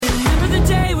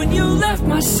left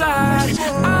my side,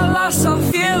 I lost all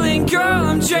feeling. Girl,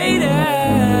 I'm jaded.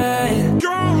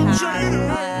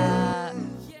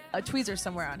 A tweezer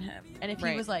somewhere on him, and if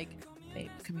he was like, babe,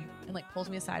 come here, and like pulls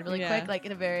me aside really quick, like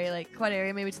in a very like quiet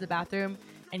area, maybe to the bathroom,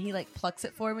 and he like plucks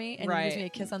it for me and he gives me a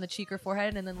kiss on the cheek or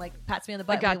forehead, and then like pats me on the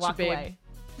butt and we walk away.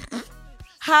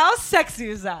 How sexy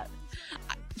is that?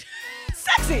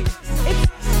 Sexy.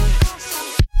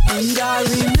 And I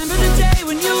remember the day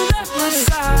when you left my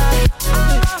side,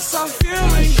 I lost all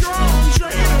feeling. Girl, I'm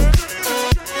jaded.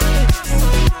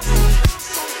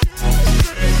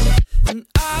 And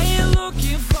I ain't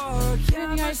looking for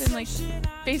And you guys and like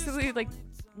basically like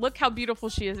look how beautiful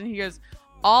she is, and he goes,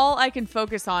 all I can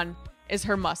focus on is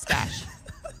her mustache.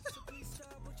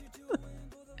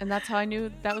 And that's how I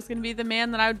knew that was going to be the man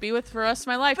that I would be with for the rest of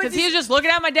my life, because he was just looking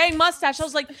at my dang mustache. I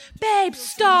was like, babe,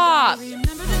 stop. I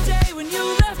remember the day when you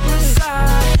left my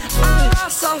side, I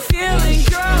lost all feeling.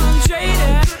 Girl, I'm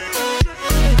jaded.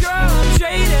 Girl, I'm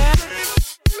jaded.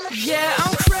 Yeah,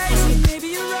 I'm crazy. Maybe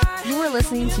you're right. You were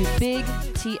listening to Big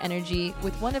T Energy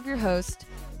with one of your hosts,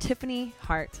 Tiffany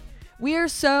Hart. We are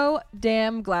so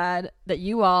damn glad that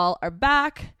you all are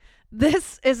back.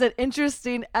 This is an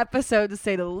interesting episode, to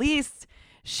say the least.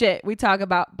 Shit, we talk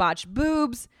about botched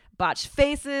boobs, botched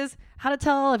faces, how to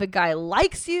tell if a guy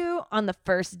likes you on the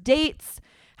first dates,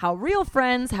 how real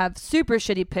friends have super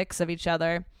shitty pics of each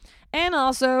other, and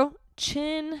also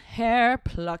chin hair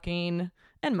plucking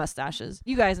and mustaches.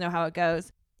 You guys know how it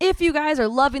goes. If you guys are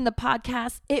loving the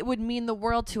podcast, it would mean the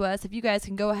world to us if you guys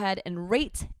can go ahead and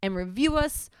rate and review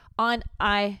us on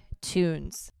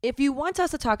iTunes. If you want us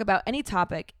to talk about any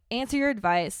topic, answer your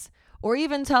advice, or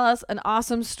even tell us an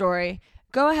awesome story,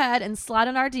 go ahead and slide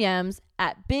in our DMs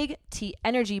at Big T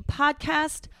Energy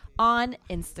Podcast on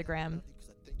Instagram.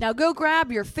 Now go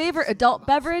grab your favorite adult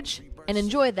beverage and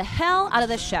enjoy the hell out of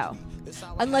the show.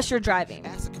 Unless you're driving.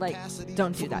 Like,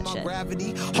 don't do that shit.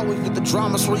 Always with the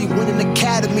drama, so you win an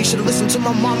academy. Should've listened to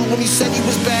my mama when he said he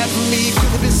was bad for me.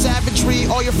 Could've been savagery,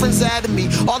 all your friends added me.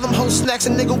 All them whole snacks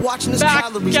and nigga watching his Back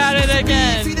calories. at it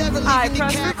again. I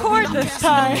pressed record this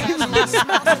time.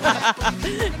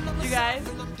 You guys,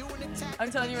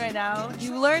 I'm telling you right now,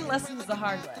 you learn lessons the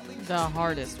hard way. The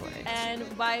hardest way. And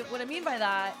by what I mean by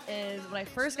that is when I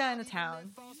first got into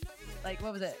town, like,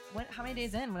 what was it? How many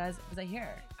days in when was I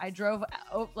here? I drove,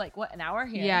 an hour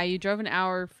here? Yeah, you drove an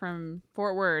hour from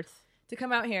Fort Worth to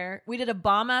come out here. We did a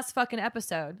bomb-ass fucking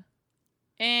episode.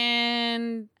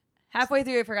 And halfway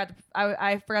through, I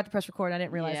forgot to press record. I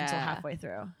didn't realize until halfway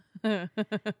through. And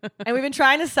we've been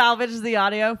trying to salvage the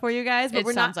audio for you guys, but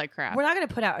sounds like crap. We're not going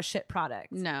to put out a shit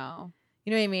product. No.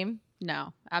 You know what I mean?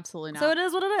 No, absolutely not. So it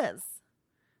is what it is.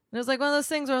 And it was like one of those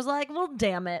things where I was like, well,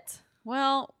 damn it.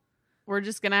 Well, we're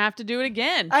just going to have to do it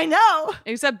again. I know.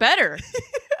 Except better.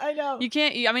 I know. You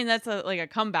can't, I mean, that's like a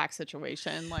comeback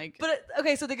situation. But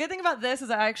okay, so the good thing about this is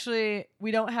that we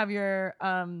don't have your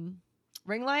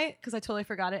ring light because I totally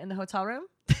forgot it in the hotel room.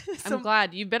 So I'm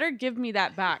glad. You better give me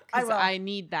that back because I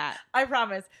need that. I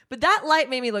promise. But that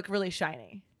light made me look really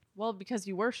shiny. Well, because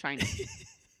you were shiny.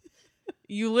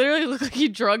 You literally look like you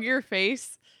drug your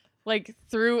face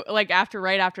through right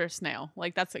after a snail.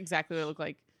 Like that's exactly what it looked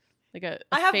like.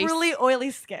 I have really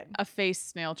oily skin. A face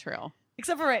snail trail.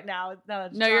 Except for right now. Now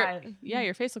that it's dry.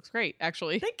 Your face looks great,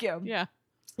 actually. Thank you. Yeah.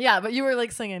 Yeah, but you were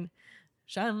singing,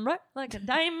 shine bright like a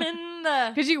diamond.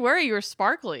 Because you were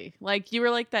sparkly. Like you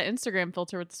were like that Instagram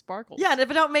filter with the sparkles. Yeah, and if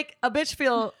it don't make a bitch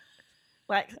feel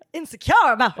insecure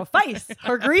about her face,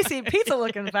 her greasy pizza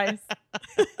looking face.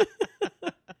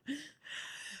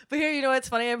 But here, you know what's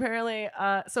funny? Apparently,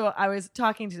 so I was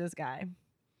talking to this guy,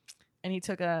 and he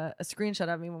took a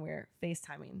screenshot of me when we were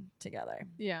FaceTiming together.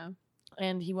 Yeah.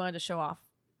 And he wanted to show off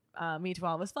me to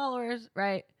all of his followers,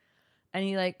 right? And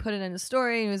he put it in his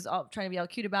story. And he was all trying to be all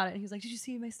cute about it. And he was like, "Did you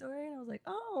see my story?" And I was like,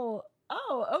 "Oh,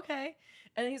 okay."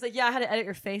 And then he's like, "Yeah, I had to edit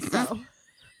your face though."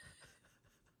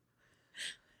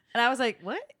 And I was like,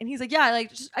 "What?" And he's like, "Yeah,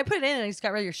 I put it in and I just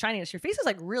got rid of your shininess. Your face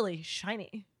is really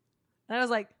shiny." And I was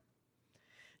like,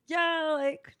 "Yeah,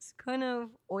 it's kind of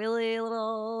oily, a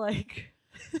little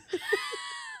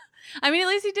I mean, at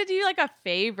least he did you a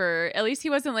favor. At least he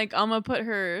wasn't I'm gonna put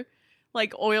her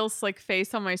oil slick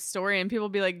face on my story and people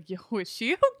be like, "Yo, is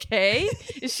she okay?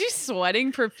 Is she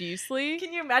sweating profusely?"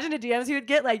 Can you imagine the DMs he would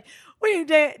get? What are you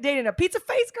dating, a pizza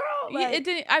face girl? It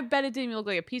didn't. I bet it didn't even look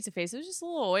like a pizza face. It was just a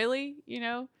little oily,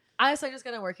 I just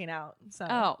got working out.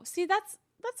 So see, that's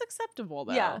acceptable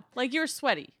though. Yeah, you were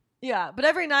sweaty. Yeah, but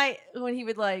every night when he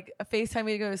would like FaceTime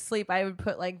me to go to sleep, I would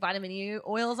put like vitamin E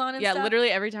oils on and Yeah, stuff.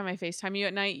 literally every time I FaceTime you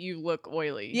at night, you look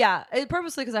oily. Yeah,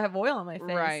 purposely because I have oil on my face.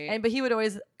 Right. But he would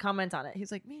always comment on it.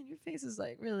 He's like, "Man, your face is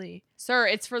like really Sir,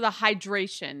 it's for the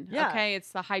hydration. Yeah. Okay,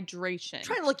 it's the hydration.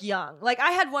 trying to look young." Like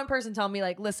I had one person tell me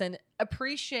like, "Listen,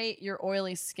 appreciate your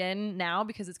oily skin now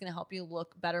because it's going to help you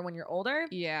look better when you're older.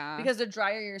 Yeah. Because the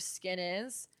drier your skin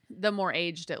is, the more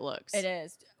aged it looks. it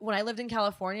is." When I lived in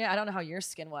California, I don't know how your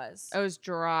skin was. It was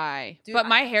dry. Dude, but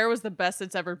my hair was the best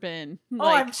it's ever been.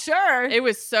 I'm sure. It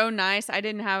was so nice. I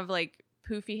didn't have like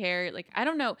poofy hair. Like, I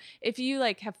don't know if you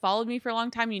like have followed me for a long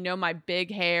time, you know my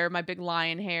big hair, my big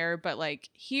lion hair, but like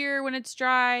here when it's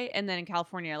dry and then in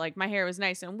California, like my hair was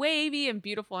nice and wavy and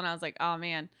beautiful and I was like, "Oh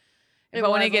man." It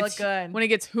But when was, it gets looked good. when it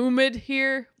gets humid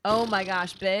here, Oh my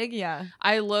gosh, big, yeah.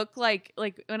 I look like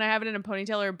when I have it in a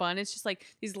ponytail or a bun, it's just like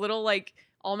these little like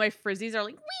all my frizzies are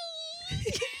like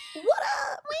wee. What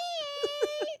up?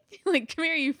 Like, come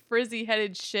here, you frizzy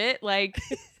headed shit. Like,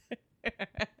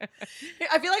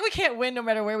 I feel like we can't win no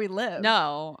matter where we live.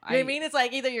 no, You know what I mean? It's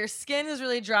like either your skin is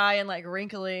really dry and like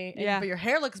wrinkly, Yeah. but your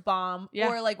hair looks bomb, Yeah.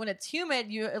 or like when it's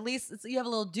humid, you at least you have a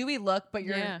little dewy look, but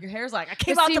your Yeah. your hair's like I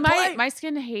came But out see, to my play. my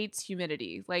skin hates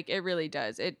humidity. Like, it really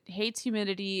does. It hates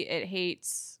humidity. It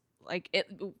hates like it.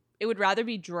 It would rather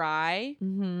be dry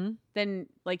Mm-hmm. than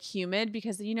like humid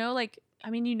because like I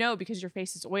mean because your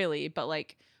face is oily, but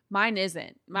like mine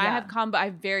isn't. I Yeah.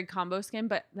 have very combo skin,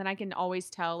 but then I can always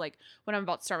tell like when I'm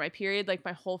about to start my period, like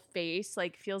my whole face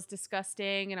like feels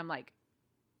disgusting, and I'm like,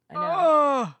 I know.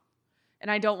 oh, and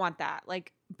I don't want that.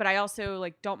 Like, but I also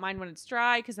like don't mind when it's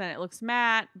dry because then it looks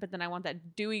matte. But then I want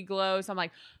that dewy glow, so I'm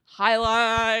like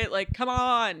highlight. Like, come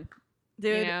on,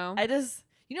 Dude, you know? I just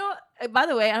by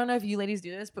the way, I don't know if you ladies do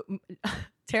this, but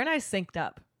Tara and I synced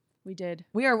up. We did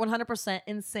We are 100%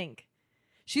 in sync.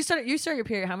 You started your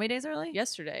period how many days early?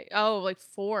 yesterday. Oh, like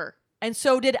 4. And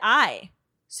so did I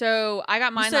So I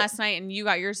got mine said- last night, and you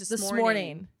got yours this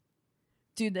morning.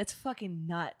 Dude, that's fucking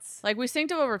nuts. Like, we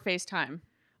synced up over FaceTime.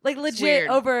 Like It's legit weird.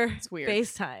 over It's weird.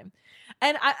 FaceTime.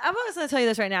 And I'm just gonna tell you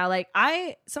this right now. Like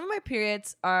some of my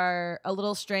periods are a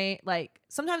little strange. Like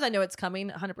sometimes I know it's coming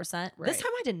 100%. This Right.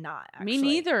 time I did not. Actually. Me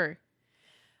neither.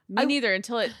 Me I- neither.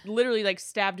 Until it literally like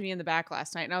stabbed me in the back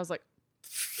last night, and I was like,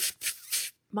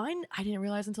 Mine, I didn't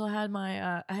realize until I had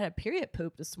my I had a period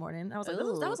poop this morning. I was like, that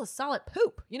Ooh. was a solid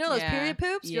poop. You know those Yeah. period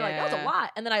poops? You're like, that was a Yeah.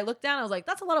 lot. And then I looked down. I was like,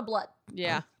 that's a lot of blood.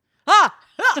 yeah, Ah!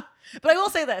 But I will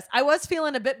say this: I was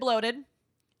feeling a bit bloated,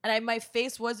 and my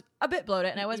face was a bit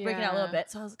bloated, and I was breaking out a little Yeah.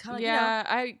 bit. So I was kind of yeah.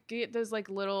 I get those like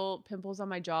little pimples on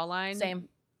my jawline. Same.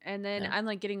 And then Yeah. I'm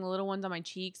like getting little ones on my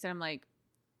cheeks, and I'm like,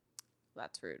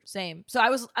 that's rude. same. So I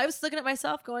was looking at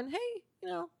myself, going, hey,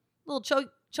 little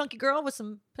chunky girl with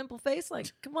some pimple face.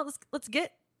 Like, come on, let's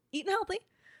get eating healthy.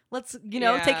 Let's take care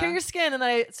of Yeah. your skin. And then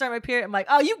I start my period. I'm like,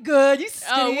 oh, you good? You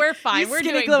skinny? Oh, we're fine. You We're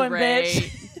skinny doing glowing great.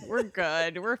 bitch. We're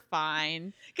good. We're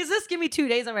fine. Because this give me 2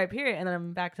 days on my period, and then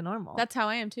I'm back to normal. That's how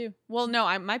I am too. Well,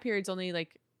 no, my period's only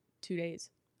like 2 days.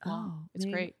 long. Oh, It's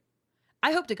maybe- great.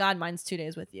 I hope to God mine's 2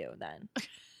 days with you. Then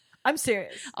I'm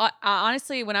serious.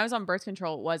 Honestly, when I was on birth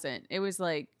control, it wasn't. It was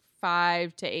like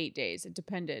 5 to 8 days. It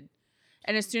depended.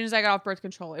 And as soon as I got off birth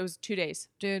control, it was 2 days.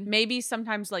 Dude, Maybe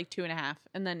sometimes like 2.5.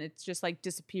 And then it's just like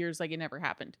disappears like it never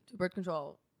happened. birth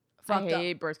control. I Fucked up.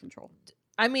 hate birth control.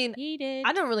 I mean, Hate it.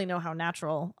 I don't really know how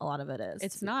natural a lot of it is.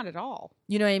 It's not at all.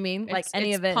 You know what I mean? Like It's- any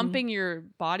it's of it. pumping your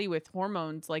body with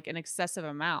hormones like an excessive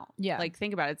amount. Yeah. Like,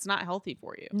 think about it. It's not healthy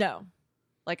for you. No.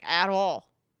 Like, at all.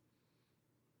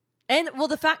 And well,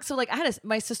 the fact, so like I had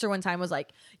my sister one time was like,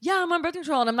 yeah, I'm on birth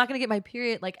control and I'm not going to get my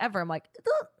period like ever. I'm like,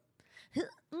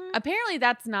 Apparently,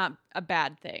 that's not a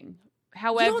bad thing. you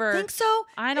However, don't think so?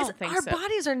 I don't It's- think our so.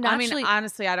 bodies are I naturally. mean,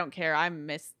 honestly, I don't care. I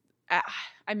miss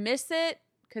it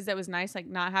because it was nice, like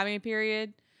not having a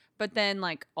period. But then,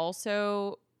 like,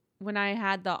 also when I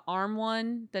had the arm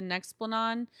one, the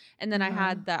Nexplanon, and then I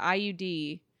had the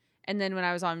IUD, and then when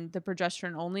I was on the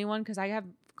progesterone only one, because I have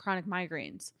chronic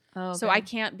migraines, oh, so okay. I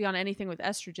can't be on anything with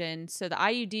estrogen. So the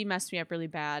IUD messed me up really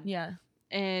bad. Yeah.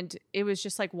 And it was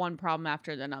just like one problem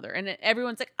after another. And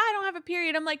everyone's like, I don't have a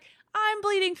period. I'm like, I'm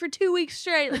bleeding for 2 weeks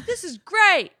straight. Like, this is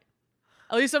great.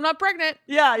 At least I'm not pregnant.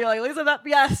 Yeah. You're like, at least I'm not.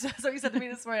 Yes. That's what you said to me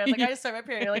this morning. I was like, I just started my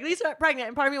period. You're like, at least I'm not pregnant.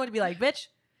 And part of me wanted to be like, bitch,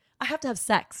 I have to have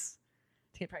sex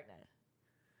to get pregnant.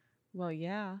 Well,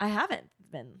 yeah. I haven't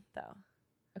been, though.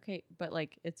 Okay. But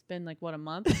like, it's been like, what, a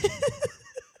month?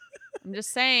 I'm just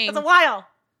saying. That's a while.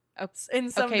 Oh,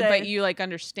 In some okay. days. But you like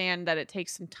understand that it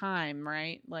takes some time,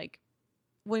 right? Like,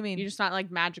 What do you mean? you're just not like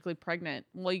magically pregnant.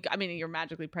 Well, I mean, you're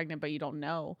magically pregnant, but you don't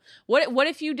know. What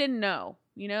if you didn't know,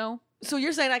 you know? So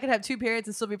you're saying I could have 2 periods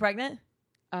and still be pregnant?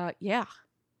 Yeah.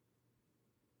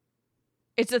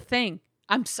 It's a thing.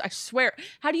 I swear.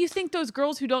 How do you think those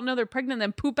girls who don't know they're pregnant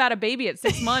then poop out a baby at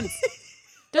 6 months?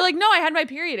 They're like, no, I had my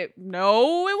period.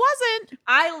 No, it wasn't.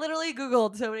 I literally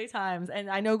Googled so many times, and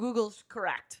I know Google's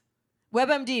correct.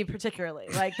 WebMD particularly.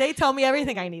 Like, they tell me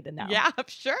everything I need to know. Yeah,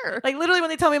 sure. Like, literally when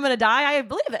they tell me I'm going to die, I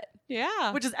believe it.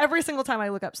 Yeah. Which is every single time I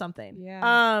look up something.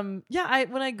 Yeah. When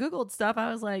I Googled stuff,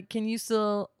 I was like, can you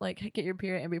still, like, get your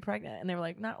period and be pregnant? And they were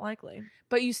like, not likely.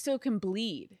 But you still can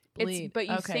bleed. But you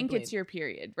Okay, think bleed. it's your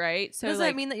period, right? So Does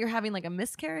like, that mean that you're having, like, a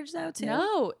miscarriage, though, too?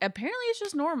 no, apparently it's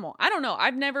just normal. I don't know.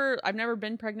 I've never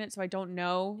been pregnant, so I don't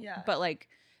know. Yeah. But like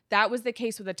that was the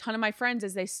case with a ton of my friends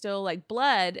as they still like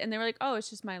bled and they were like, oh, it's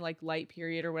just my like light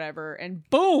period or whatever. And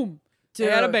boom, they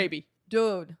had a Dude. baby.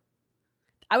 Dude.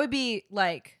 I would be,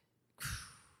 like,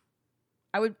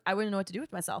 I wouldn't know what to do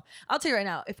with myself. I'll tell you right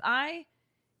now, if I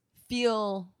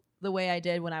feel the way I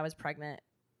did when I was pregnant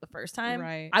the first time,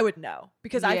 Right. I would know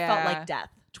because I felt Yeah. like death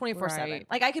 24/7. Right.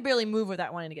 Like, I could barely move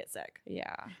without wanting to get sick.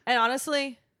 Yeah. And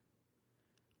honestly,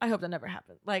 I hope that never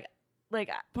happened. Like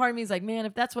part of me is like, man,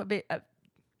 if that's what that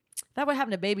what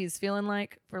happened to babies feeling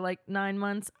like for like 9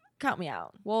 months, count me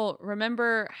out. Well,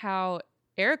 remember how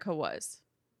Erica was.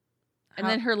 And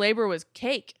How- then her labor was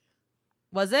cake.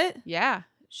 Was it? Yeah.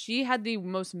 She had the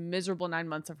most miserable 9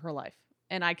 months of her life.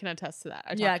 And I can attest to that. I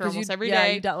talk to her 'cause almost you, every yeah,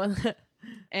 day. you dealt with it.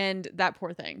 And that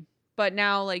poor thing. But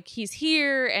now, like, he's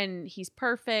here and he's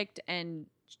perfect, and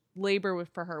labor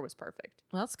for her was perfect.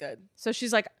 Well, that's good. So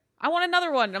she's like, I want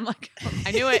another one. And I'm like,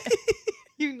 I knew it.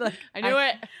 You like I knew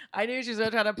it. I knew she was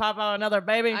gonna try to pop out another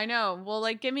baby. I know. Well,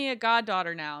 like, give me a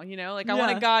goddaughter now, you know? Like, I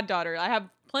want Yeah. a goddaughter. I have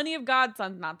plenty of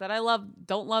godsons. Not that I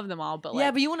don't love them all, but like,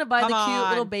 Yeah, but you want to buy the come cute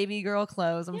little on. baby girl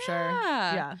clothes, I'm sure.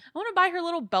 Yeah. Yeah. I want to buy her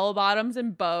little bell bottoms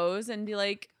and bows and be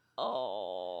like,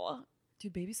 oh,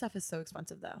 Dude, baby stuff is so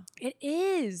expensive though. it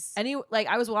is. Like,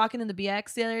 I was walking in the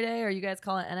BX the other day, or you guys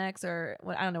call it NX, or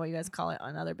what, I don't know what you guys call it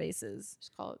on other bases.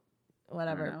 Just call it.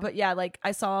 Whatever. know. But yeah, like,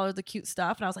 I saw the cute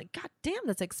stuff and I was like, God damn,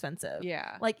 that's expensive.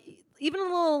 Yeah. Like, even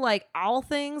little like owl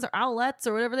things or owlets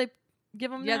or whatever they give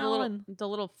them Yeah, now. the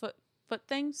little foot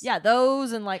things. Yeah,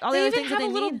 those and like all the They other even things have that a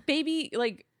they little need. baby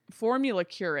like formula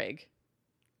Keurig.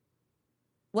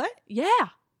 What? Yeah,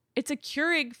 it's a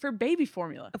Keurig for baby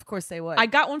formula. Of course they would. I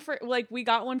got one for we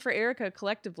got one for Erica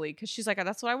collectively because she's like,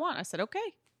 that's what I want. I said, okay.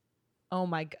 oh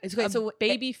my God. Okay, A so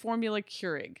baby formula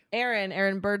Keurig.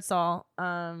 Aaron Birdsall,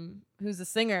 who's the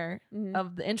singer Mhm.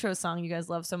 of the intro song you guys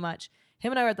love so much.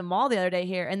 Him and I were at the mall the other day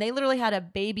here, and they literally had a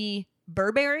baby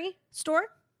Burberry store.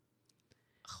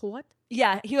 What?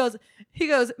 Yeah, he goes,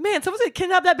 man, someone's gonna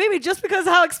kidnap that baby just because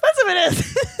of how expensive it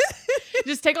is.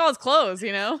 Just take all his clothes,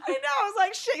 you know? I know. I was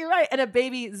like, shit, you're right. And a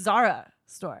baby Zara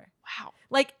store, Wow,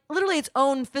 like literally its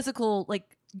own physical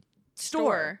like store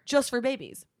Store. just for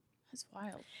babies. that's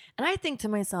wild. And I think to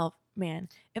myself, man,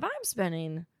 if I'm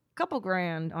spending a couple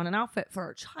grand on an outfit for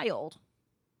a child,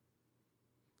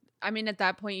 I mean, at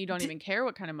that point, you don't even care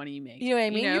what kind of money you make. you know what I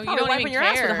mean? You You're probably don't wiping even your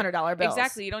ass with care. $100 bills.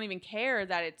 Exactly. You don't even care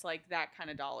that it's like that kind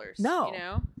of dollars. No. You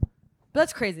know? But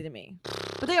that's crazy to me.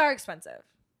 But they are expensive.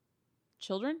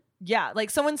 Children? Yeah, like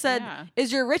someone said, Yeah.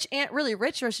 is your rich aunt really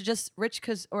rich, or is she just rich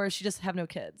or does she just have no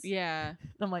kids? Yeah.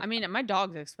 I'm like, I mean, my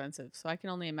dog's expensive, so I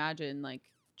can only imagine like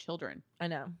children. I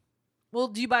know. Well,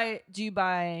 do you buy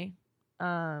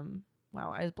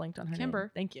wow, I just blanked on her Kimber.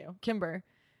 name. Thank you. Kimber.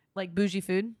 Like bougie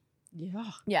food?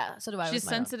 Yeah. Yeah, so do I. She's with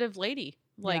my dog. sensitive lady.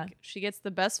 Like Yeah. she gets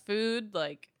the best food.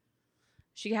 Like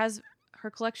she has her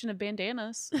collection of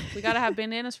bandanas. We gotta have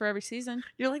bandanas for every season.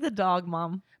 You're like the dog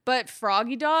mom. But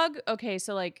Froggy Dog, okay,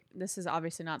 so like this is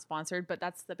obviously not sponsored, but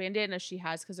that's the bandana she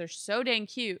has because they're so dang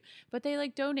cute. But they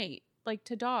like donate like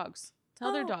to dogs, to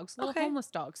other Oh, dogs, little okay. homeless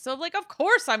dogs. So like, of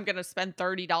course I'm gonna spend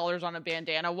 $30 on a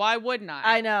bandana. Why wouldn't I?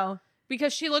 I know.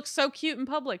 Because she looks so cute in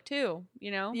public too.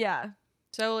 You know. Yeah.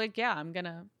 So like, yeah, I'm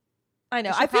gonna. I know.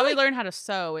 I I should feel probably like learn how to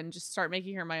sew and just start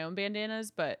making her my own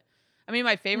bandanas. But I mean,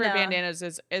 my favorite No. bandanas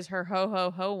is her ho ho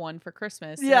ho one for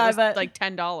Christmas. and Yeah, it I was bet. like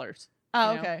 $10. Oh,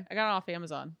 you know? okay. I got it off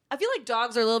Amazon. I feel like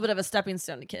dogs are a little bit of a stepping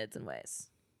stone to kids in ways.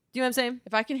 Do you know what I'm saying?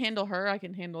 If I can handle her, I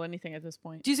can handle anything at this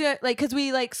point. Do you see that? Like, because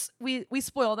we like we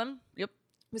spoil them. Yep.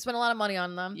 We spend a lot of money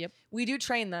on them. Yep. We do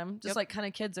train them, just Yep. like kind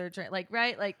of kids are trained. Like,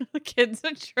 right? Like, in The kids are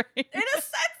trained. a sense,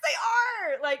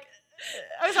 they are. Like,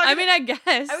 I was talking. I mean, I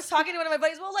guess. I was talking to one of my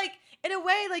buddies. Well, like in a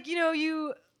way, like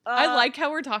you. I like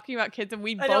how we're talking about kids and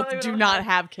we I don't both even do know not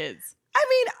how- have kids. I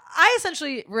mean, I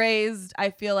essentially raised.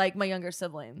 I feel like my younger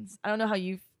siblings. I don't know how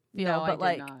you feel, No, but I did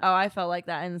like, not. oh, I felt like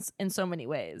that in so many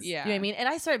ways. Yeah. You know what I mean? And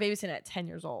I started babysitting at 10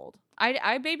 years old.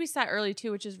 I babysat early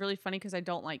too, which is really funny because I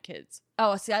don't like kids.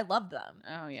 Oh, see, I love them.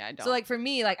 Oh yeah, I don't. So like for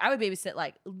me, like I would babysit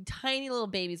like tiny little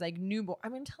babies, like newborn. I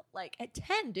mean, like at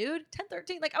 10, dude, 10,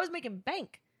 13, like I was making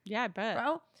bank, yeah, I bet.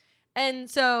 bro. And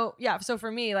so yeah, so for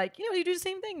me, like you do the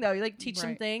same thing though. You like teach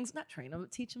them Right. things, not train them,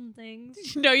 but teach them things.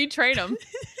 No, you train them.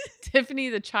 Tiffany,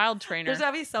 the child trainer. There's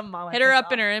gotta be some mom. I Hit her piss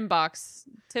up in off. her inbox.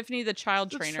 Tiffany, the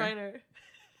child The trainer.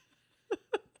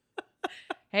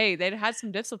 Hey, they'd had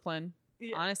some discipline.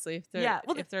 Yeah. Honestly, if they're Yeah,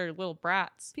 well, if they're little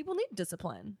brats. People need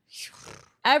discipline.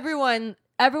 Everyone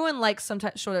likes some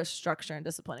sort of structure and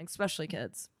discipline, especially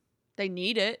kids. They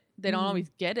need it. They don't Mhm. always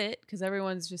get it because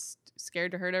everyone's just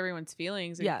scared to hurt everyone's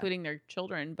feelings, Yeah. including their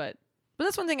children. But But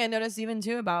that's one thing I noticed even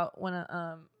too about when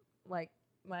like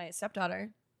my stepdaughter,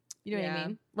 you know what I Yeah.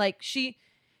 mean?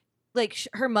 Like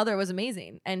her mother was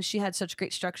amazing and she had such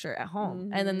great structure at home.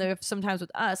 And then Mhm. there sometimes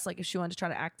with us, like if she wanted to try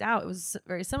to act out, it was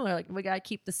very similar. Like we got to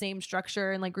keep the same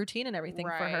structure and like routine and everything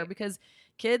for her Right. because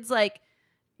kids like,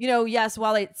 yes,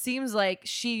 while it seems like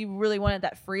she really wanted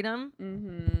that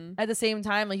freedom, at the same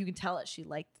time, like you can tell that she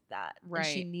liked that. And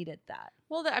she Right. needed that.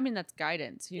 well, I mean, that's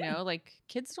guidance. You Yeah. know, like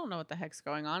kids don't know what the heck's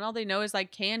going on. All they know is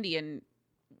like candy and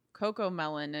cocoa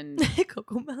melon, and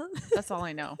Cocoa Melon. that's all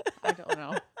I know. I don't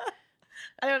know.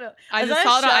 I don't know. I Is just that a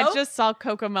saw it. I show? just saw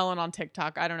Coco Melon on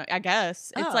TikTok. I don't know. I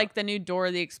guess Oh. it's like the new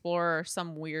Dora the Explorer or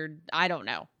some weird. I don't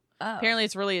know. Oh. Apparently,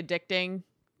 it's really addicting.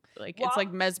 Like Well, it's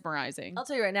like mesmerizing. I'll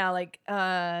tell you right now, like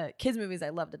kids movies I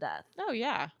love to death. Oh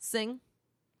yeah. Sing,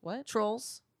 What?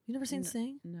 Trolls. You never seen No.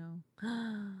 Sing? No,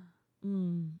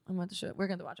 I'm about to show. We're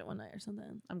going to watch it one night or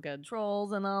something. I'm good.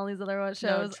 Trolls and all these other No,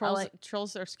 shows.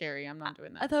 trolls are scary. I'm not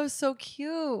doing I that. thought it was so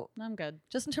cute. I'm good.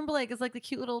 Justin Timberlake is like the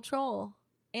cute little troll.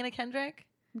 Anna Kendrick.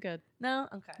 I'm good. No,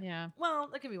 okay. Yeah, Well,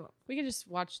 that could be one. we can just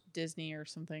watch Disney or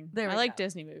something. There I we like go.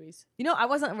 Disney movies. I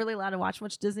wasn't really allowed to watch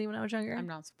much Disney when I was younger I'm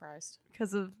not surprised.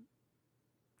 because of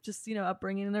just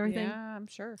upbringing and everything. Yeah, I'm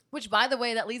sure. Which, by the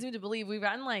way, that leads me to believe we've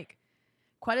gotten like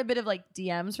quite a bit of like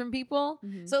DMs from people.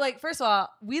 Mhm. So like, first of all,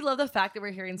 we love the fact that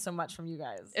we're hearing so much from you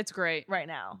guys It's great. right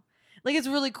now. Like, it's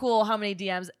really cool how many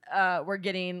DMs we're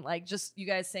getting, like just you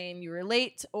guys saying you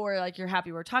relate or like you're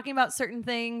happy we're talking about certain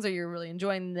things or you're really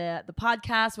enjoying the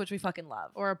podcast, which we fucking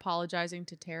love. Or apologizing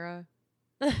to Tara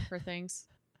for things.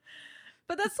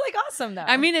 But that's like awesome though.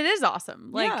 I mean, it is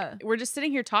awesome. Like Yeah. we're just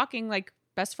sitting here talking like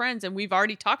best friends, and we've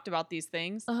already talked about these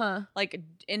things. uh-huh. Like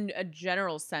in a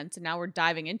general sense, and now we're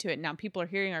diving into it. Now people are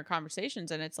hearing our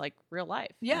conversations, and it's like real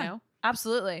life. Yeah. You know?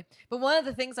 Absolutely. But one of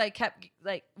the things I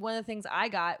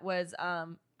got was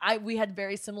we had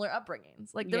very similar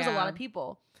upbringings. Like there's a lot Yeah. of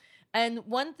people. And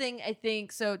one thing I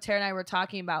think, so Tara and I were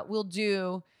talking about, we'll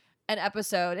do an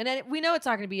episode and then we know it's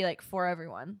not going to be like for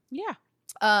everyone. Yeah.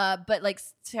 But like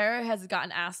Tara has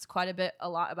gotten asked quite a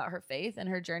lot about her faith and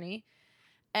her journey.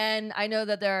 And I know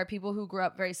that there are people who grew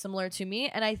up very similar to me.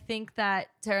 And I think that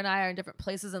Tara and I are in different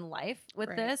places in life with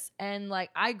Right. this. And like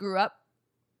I grew up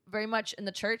very much in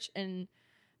the church and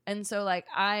so like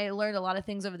I learned a lot of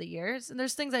things over the years. And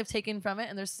there's things I've taken from it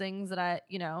and there's things that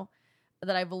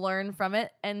that I've learned from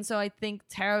it. And so I think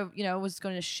Tara, was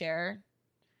going to share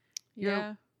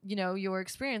Yeah. your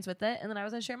experience with it. And then I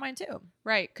was going to share mine too.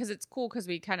 Right. Because it's cool because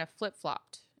we kind of flip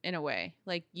flopped in a way.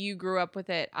 Like you grew up with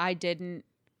it. I didn't.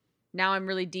 Now I'm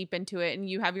really deep into it and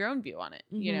you have your own view on it,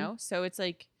 you Mhm. know? So it's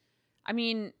like, I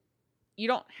mean, you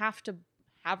don't have to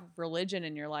have religion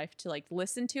in your life to like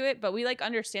listen to it, but we like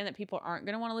understand that people aren't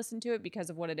going to want to listen to it because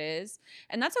of what it is.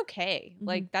 And that's okay. Mhm.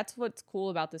 Like that's what's cool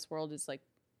about this world is like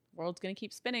world's going to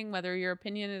keep spinning whether your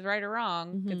opinion is right or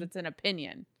wrong because Mhm. it's an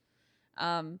opinion.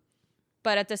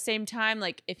 But at the same time,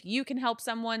 like if you can help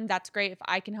someone, that's great. If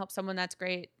I can help someone, that's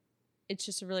great. It's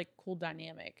just a really cool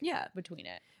dynamic Yeah. between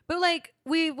it. But like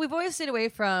we've always stayed away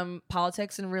from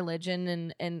politics and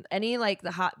religion and any like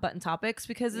the hot button topics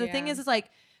because the thing Yeah. is like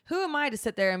who am I to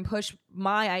sit there and push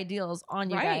my ideals on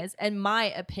you Right. guys and my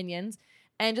opinions,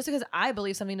 and just because I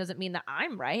believe something doesn't mean that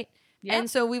I'm right. Yeah. And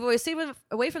so we've always stayed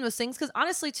away from those things because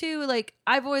honestly too, like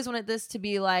I've always wanted this to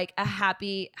be like a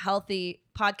happy, healthy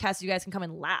podcast. You guys can come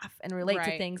and laugh and relate to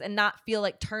Right. things and not feel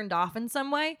like turned off in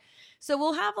some way. So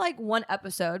we'll have like one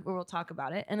episode where we'll talk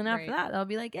about it, and then after Right. that, that'll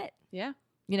be like it. Yeah.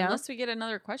 Unless Unless we get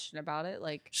another question about it,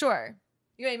 like sure.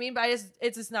 You know what I mean? But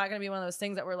it's just not going to be one of those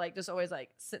things that we're like just always like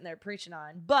sitting there preaching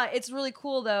on. But it's really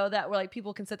cool though that we're like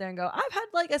people can sit there and go, I've had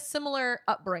like a similar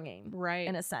upbringing right.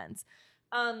 in a sense.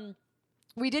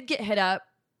 We did get hit up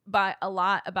by a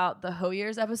lot about the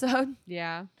Hoyers episode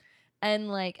Yeah. and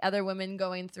like other women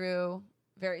going through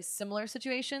very similar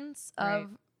situations of Right.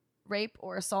 rape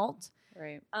or assault.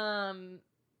 Right.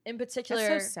 In particular,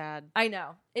 That's so sad. I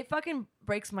know. It fucking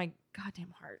breaks my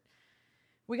goddamn heart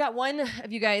We got one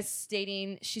of you guys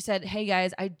stating, she said, "Hey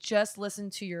guys, I just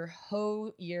listened to your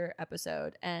whole year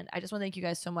episode and I just want to thank you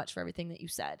guys so much for everything that you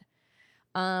said.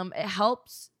 It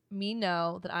helps me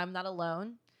know that I'm not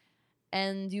alone,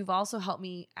 and you've also helped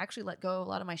me actually let go of a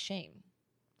lot of my shame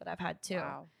that I've had too."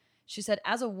 Wow. She said,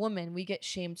 "As a woman, we get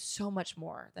shamed so much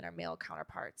more than our male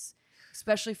counterparts,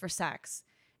 especially for sex.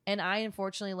 And I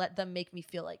unfortunately let them make me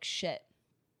feel like shit."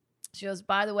 She goes,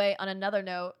 "By the way, on another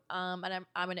note, and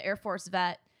I'm an Air Force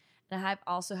vet, and I've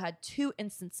also had 2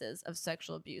 instances of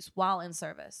sexual abuse while in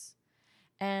service.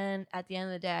 And at the end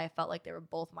of the day, I felt like they were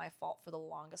both my fault for the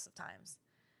longest of times."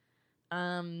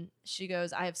 She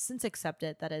goes, "I have since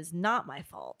accepted that it is not my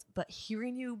fault, but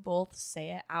hearing you both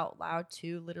say it out loud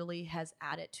too literally has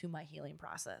added to my healing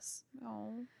process."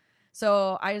 Oh.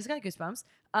 So I just got goosebumps.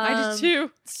 I did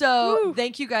too. So Woo.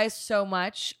 thank you guys so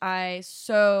much. I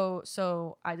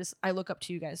look up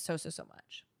to you guys so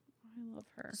much. I love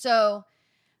her. So,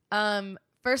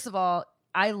 first of all,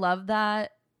 I love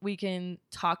that we can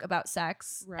talk about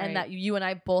sex Right. and that you and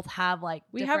I both have like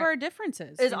We have our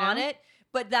differences. is you on know? it,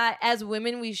 but that as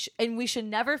women we should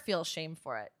never feel shame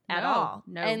for it at No, all.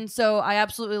 no. And so I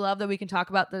absolutely love that we can talk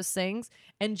about those things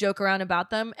and joke around about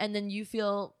them, and then you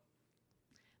feel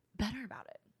better about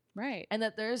it, Right. and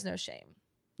that there is no shame.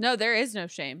 No, there is no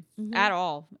shame Mhm. at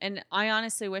all. And I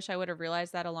honestly wish I would have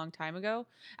realized that a long time ago.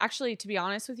 Actually, to be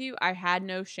honest with you, I had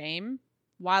no shame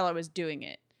while I was doing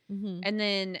it. Mm-hmm. And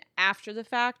then after the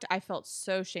fact, I felt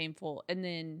so shameful. And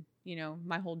then, you know,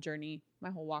 my whole journey,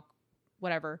 my whole walk,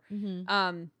 whatever,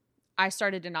 Mm-hmm. I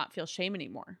started to not feel shame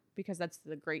anymore, because that's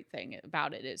the great thing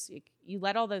about it is you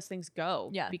let all those things go.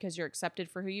 Yeah. Because you're accepted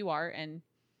for who you are and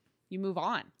you move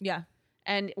on. Yeah.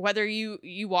 And whether you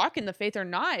walk in the faith or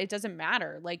not, it doesn't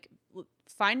matter. Like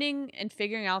finding and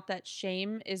figuring out that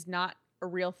shame is not a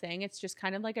real thing. It's just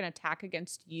kind of like an attack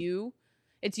against you.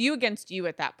 It's you against you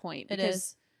at that point. It because,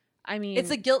 is. I mean, It's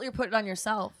the guilt you're putting on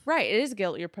yourself. right. It is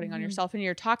guilt you're putting on Mhm. yourself, and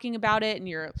you're talking about it, and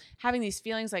you're having these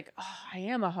feelings like, oh, I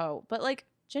am a hoe. But like,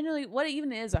 generally, what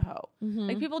even is a hoe? Mm-hmm.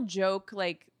 Like people joke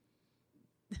like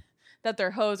that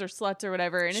they're hoes or sluts or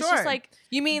whatever, and it's Sure. just like,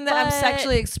 You mean that I'm But-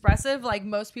 sexually expressive like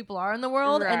most people are in the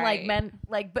world, and like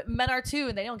Right. but men are too,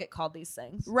 and they don't get called these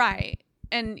things. right.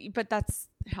 But that's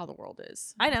how the world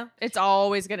is. I know. It's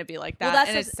always going to be like that. Well, that's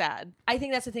and the- it's sad. I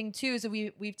think that's the thing too, is that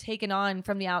we've taken on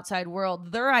from the outside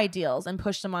world their ideals and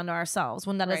pushed them onto ourselves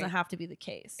when that doesn't Right. have to be the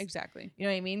case. Exactly. You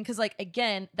know what I mean? Because like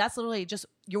again, that's literally just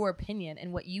your opinion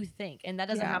and what you think, and that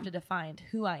doesn't Yeah. have to define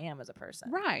who I am as a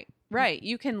person. Right. Right.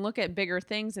 You can look at bigger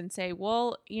things and say,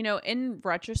 well, you know, in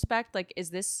retrospect, like,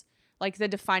 is this like the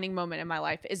defining moment in my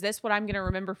life? Is this what I'm going to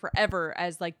remember forever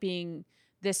as like being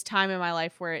this time in my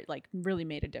life where it like really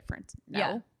made a difference? No.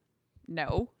 Yeah.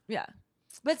 No. Yeah.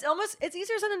 But it's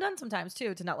easier said than done sometimes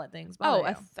too to not let things Oh,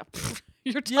 bother you.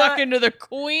 you're Yeah. talking to the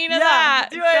queen of Yeah, that.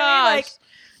 do you know what I mean?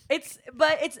 Gosh.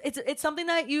 It's something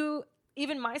that you,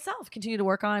 even myself, continue to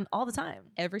work on all the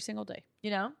time. Every single day.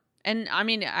 You know? And I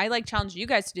mean, I like challenge you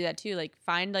guys to do that too. Like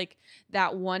find like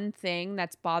that one thing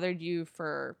that's bothered you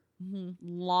for Mm-hmm.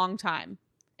 long time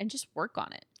and just work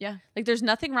on it. Yeah. Like there's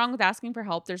nothing wrong with asking for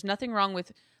help. There's nothing wrong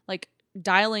with like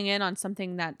dialing in on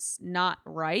something that's not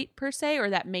right per se,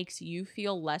 or that makes you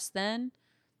feel less than,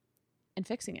 and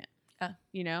fixing it. Yeah.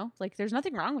 You know, like there's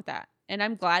nothing wrong with that. And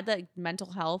I'm glad that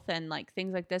mental health and like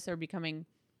things like this are becoming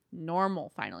normal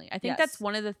finally. I think Yes. that's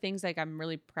one of the things like I'm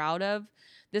really proud of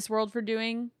this world for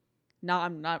doing.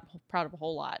 I'm not proud of a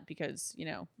whole lot because, you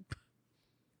know,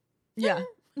 Yeah.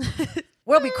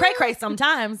 We'll be cray-cray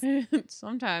sometimes.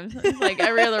 sometimes like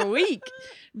every other week,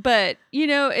 but you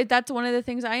know, that's one of the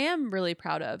things I am really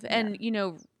proud of. And you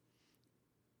know,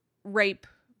 rape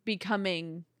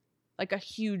becoming like a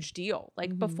huge deal.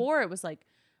 Like Mhm. before it was like,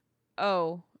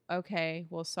 oh, okay,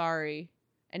 well, sorry.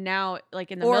 And now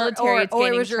like in the Or military, it's it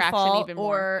gaining was your traction fault, even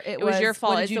more. or It was your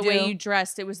fault. what It's did the you way do? you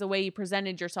dressed. It was the way you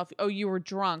presented yourself. Oh, you were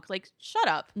drunk. Like, shut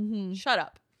up. Mhm. Shut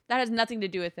up. That has nothing to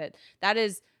do with it. That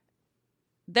is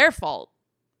their fault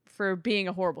for being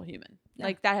a horrible human. Yeah.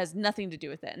 Like that has nothing to do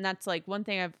with it. And that's like one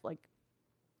thing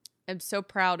I'm so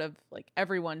proud of like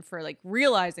everyone for like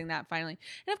realizing that finally.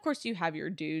 And of course you have your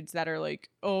dudes that are like,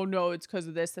 oh no, it's because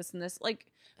of this, this, and this. Like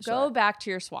go Sure. back to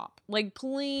your swamp. Like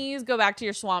please go back to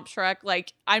your swamp, Shrek.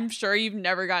 Like I'm sure you've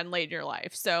never gotten laid in your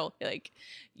life. So like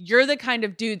you're the kind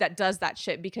of dude that does that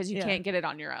shit because you Yeah. can't get it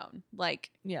on your own. Like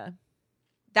Yeah.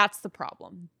 that's the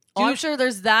problem. Oh, I'm sure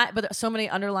there's that, but so many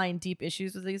underlying deep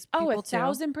issues with these people Oh,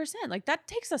 1,000%. too. Like that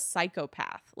takes a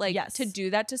psychopath. Like Yes. to do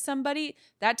that to somebody,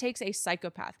 that takes a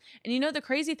psychopath. And you know, the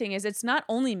crazy thing is it's not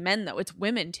only men though, it's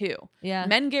women too. Yeah.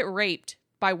 Men get raped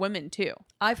by women too.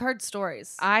 I've heard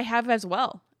stories. I have as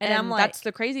well. And I'm like- that's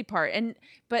the crazy part.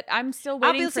 But I'm still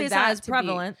waiting Obviously for it's that not as to be-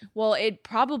 prevalent. Well, it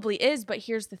probably is, but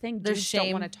here's the thing. There's Dudes don't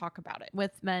shame. want to talk about it.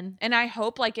 with men. And I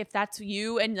hope like if that's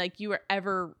you and like you were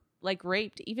ever like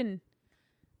raped, even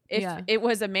if Yeah. it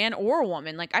was a man or a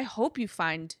woman, like I hope you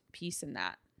find peace in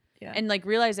that. Yeah. And like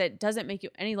realize that it doesn't make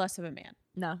you any less of a man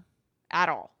No. at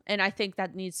all. And I think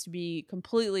that needs to be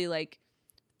completely like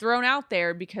thrown out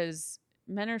there because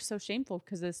men are so shameful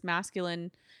because of this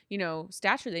masculine,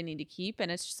 stature they need to keep.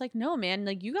 And it's just like, no, man,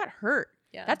 like you got hurt.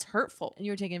 Yeah. That's hurtful. And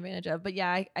you were taken advantage of. But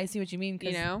yeah, I see what you mean.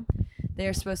 'Cause You know?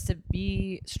 they're supposed to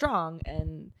be strong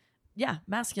and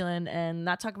masculine and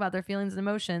not talk about their feelings and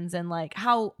emotions and like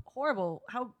how horrible,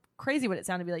 how crazy would it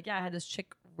sound to be like, yeah, I had this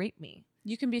chick rape me.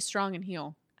 You can be strong and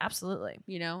heal. Absolutely.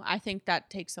 I think that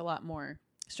takes a lot more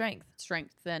Strength.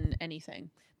 strength than anything.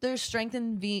 There's strength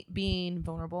in being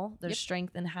vulnerable. There's Yep.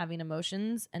 strength in having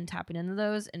emotions and tapping into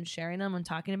those and sharing them and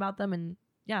talking about them. And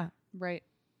yeah, Right.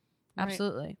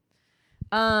 absolutely.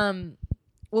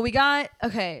 Well, we got,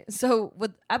 okay, so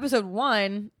with episode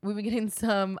 1, we've been getting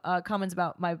some comments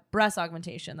about my breast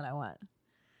augmentation that I want.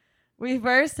 We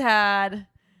first had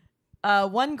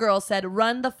one girl said,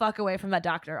 run the fuck away from that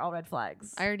doctor, all red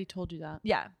flags. I already told you that.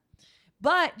 Yeah.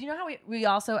 But you know how we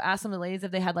also asked some of the ladies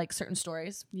if they had like certain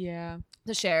stories Yeah.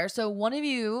 to share. So one of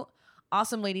you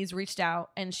awesome ladies reached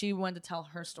out and she wanted to tell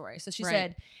her story. So she Right.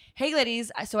 said, hey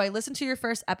ladies, so I listened to your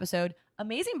first episode.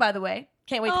 Amazing, by the way.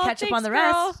 Can't wait to Oh, catch up on thanks, the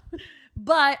girl. rest.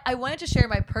 But I wanted to share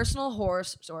my personal horror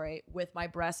story with my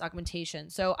breast augmentation.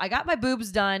 So I got my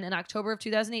boobs done in October of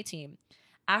 2018.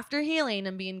 After healing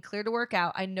and being clear to work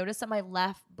out, I noticed that my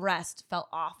left breast fell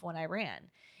off when I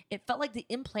ran. It felt like the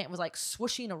implant was like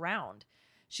swooshing around.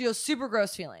 She goes, super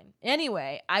gross feeling.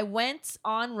 Anyway, I went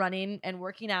on running and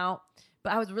working out,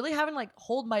 but I was really having to like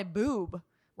hold my boob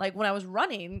like when I was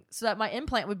running so that my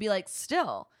implant would be like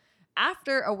still.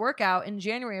 After a workout in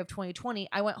January of 2020,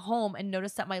 I went home and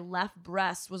noticed that my left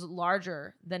breast was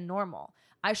larger than normal.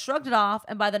 I shrugged it off,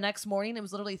 and by the next morning, it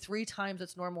was literally 3 times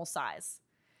its normal size.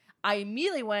 I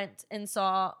immediately went and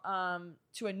saw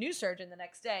to a new surgeon the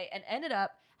next day and ended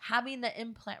up having the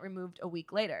implant removed a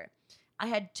week later. I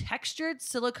had textured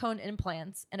silicone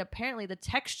implants, and apparently the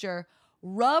texture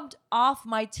rubbed off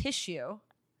my tissue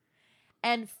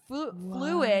and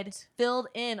fluid filled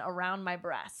in around my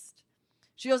breast.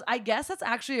 She goes, I guess that's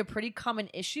actually a pretty common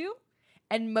issue,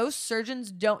 and most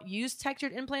surgeons don't use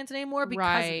textured implants anymore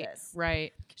because of this.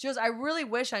 Right. She goes, I really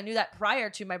wish I knew that prior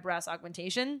to my breast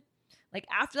augmentation. Like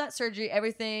after that surgery,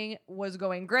 everything was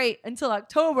going great until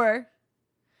October.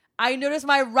 I noticed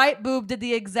my right boob did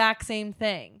the exact same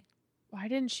thing. Why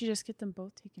didn't she just get them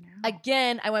both taken out?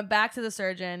 Again, I went back to the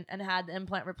surgeon and had the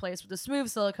implant replaced with a smooth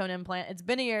silicone implant. It's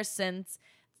been a year since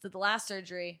the last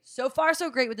surgery. So far, so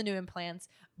great with the new implants.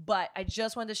 But I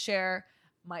just wanted to share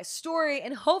my story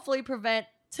and hopefully prevent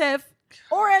Tiff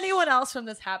or anyone else from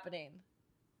this happening.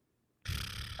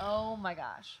 Oh my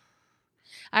gosh.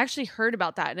 I actually heard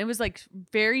about that, and it was like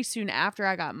very soon after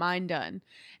I got mine done,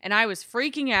 and I was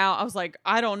freaking out. I was like,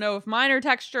 I don't know if mine are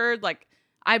textured. Like,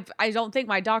 I don't think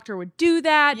my doctor would do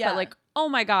that. Yeah. But like, oh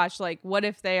my gosh, like, what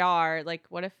if they are? Like,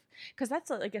 what if? Because that's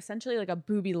like essentially like a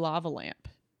booby lava lamp.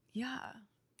 Yeah.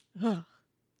 Ugh.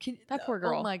 That poor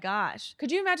girl. Oh my gosh.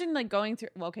 Could you imagine like going through?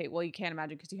 Well, okay, well you can't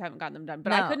imagine because you haven't gotten them done.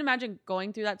 But I No. couldn't imagine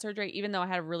going through that surgery, even though I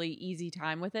had a really easy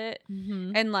time with it,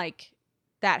 Mm-hmm. and like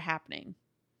that happening.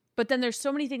 But then there's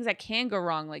so many things that can go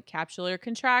wrong, like capsular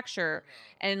contracture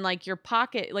and like your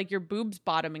pocket, like your boobs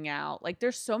bottoming out. Like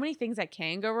there's so many things that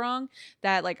can go wrong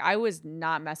that like I was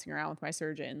not messing around with my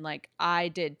surgeon. Like I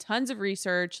did tons of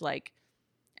research, like,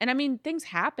 and I mean, things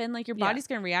happen. Like your Yeah. body's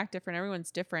going to react different.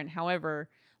 Everyone's different. However,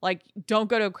 like don't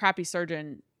go to a crappy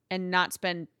surgeon and not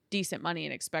spend decent money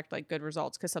and expect like good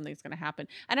results because something's going to happen.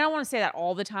 And I don't want to say that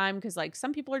all the time because like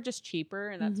some people are just cheaper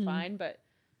and that's Mhm. fine. But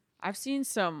I've seen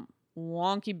some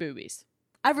wonky boobies.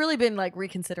 I've really been like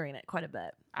reconsidering it quite a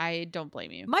bit. I don't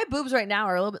blame you. My boobs right now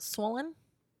are a little bit swollen,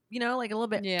 you know, like a little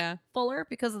bit Yeah, fuller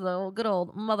because of the good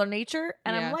old Mother Nature.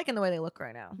 And I'm Yeah. liking the way they look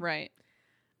right now. right.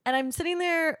 And I'm sitting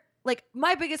there, like,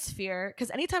 my biggest fear, because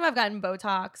anytime I've gotten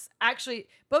Botox, actually,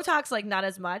 Botox, like, not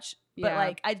as much, but, Yeah.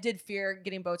 like, I did fear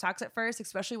getting Botox at first,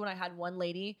 especially when I had one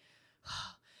lady,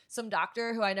 some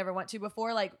doctor who I never went to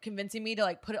before, like, convincing me to,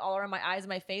 like, put it all around my eyes and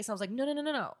my face. And I was like,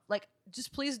 no. Like,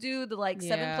 just please do the, like,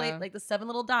 Yeah. like, the 7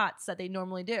 little dots that they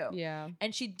normally do. Yeah.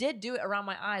 And she did do it around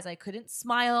my eyes. I couldn't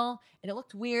smile, and it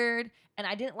looked weird, and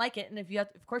I didn't like it. And if you have,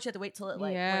 of course, you have to wait till it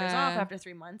like wears off Yeah. after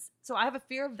 3 months. So I have a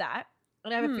fear of that,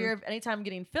 and I have a Hmm. fear of anytime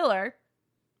getting filler,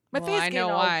 my Well, face I getting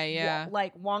know all why, yeah.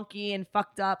 like wonky and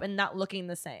fucked up and not looking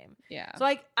the same. Yeah. So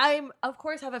like I'm of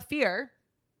course have a fear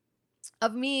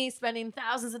of me spending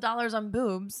thousands of dollars on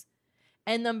boobs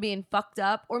and them being fucked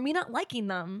up, or me not liking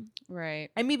them, Right.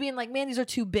 and me being like, man, these are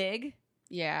too big.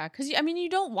 Yeah, because I mean, you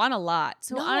don't want a lot.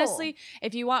 So No. honestly,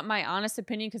 if you want my honest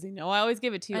opinion, because you know I always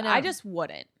give it to you, I know. I just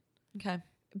wouldn't. Okay.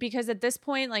 Because at this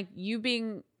point, like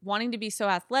wanting to be so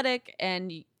athletic,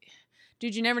 and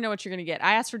dude, you never know what you're gonna get.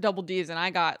 I asked for double D's and I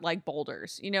got like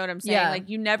boulders. You know what I'm saying? Yeah. Like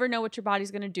you never know what your body's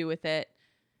gonna do with it.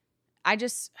 I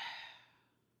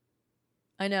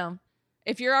know.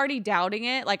 if you're already doubting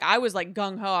it, like I was like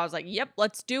gung ho. I was like, yep,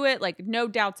 let's do it. Like no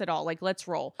doubts at all. Like let's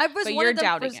roll. But you're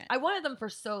doubting it. I wanted them for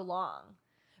so long.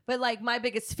 But like my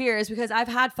biggest fear is because I've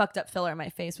had fucked up filler in my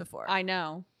face before. I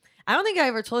know. I don't think I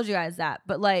ever told you guys that,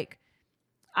 but like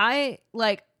I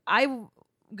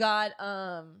got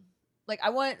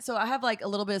so I have like a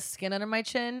little bit of skin under my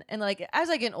chin, and like as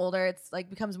I get older it's like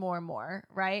becomes more and more,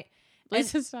 right?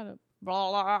 This is not a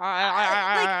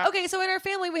Like, okay, so in our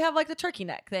family we have like the turkey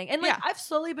neck thing, and like Yeah. I've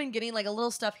slowly been getting like a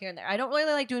little stuff here and there. I don't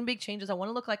really like doing big changes. I want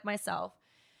to look like myself,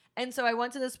 and so I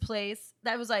went to this place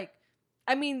that was like,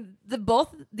 I mean,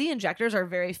 both the injectors are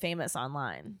very famous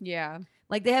online. Yeah.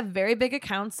 Like they have very big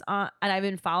accounts and I've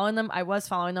been following them. I was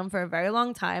following them for a very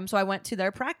long time, so I went to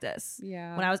their practice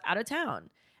Yeah. when I was out of town,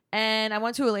 and I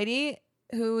went to a lady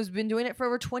who's been doing it for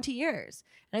over 20 years,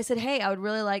 and I said, hey, I would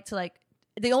really like to like.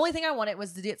 The only thing I wanted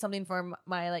was to get something for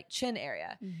my like chin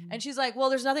area. Mhm. And she's like, well,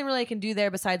 there's nothing really I can do there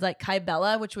besides like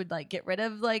Kybella, which would like get rid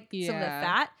of like some of the Yeah.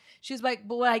 fat. She's like,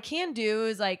 but what I can do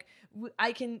is like,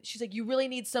 she's like, you really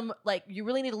need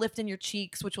to lift in your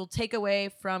cheeks, which will take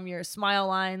away from your smile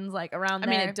lines like around I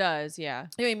there. mean, it does. Yeah.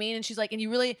 You know what I mean? And she's like,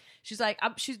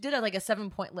 she did like a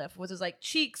 7-point lift, which was like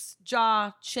cheeks,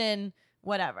 jaw, chin,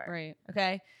 whatever. Right.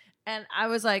 Okay. And I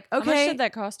was like, How much okay, did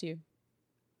that cost you?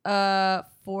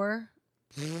 4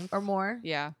 or more.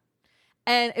 Yeah.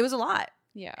 And it was a lot.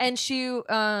 Yeah. And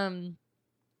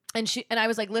I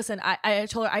was like, listen, I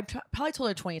told her, probably told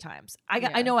her 20 times. I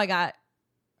Yeah. know I got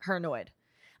her annoyed.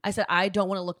 I said, I don't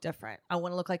want to look different. I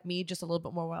want to look like me, just a little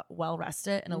bit more well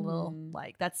rested and a little Mhm.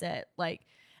 like, that's it. Like,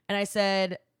 and I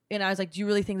said, and I was like, do you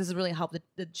really think this is really help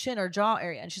the chin or jaw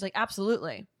area? And she's like,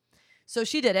 absolutely. So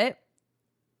she did it.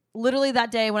 Literally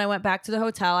that day when I went back to the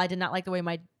hotel, I did not like the way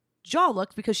my jaw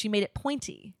looked because she made it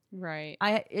pointy. Right.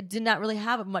 It did not really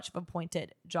have much of a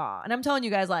pointed jaw, and I'm telling you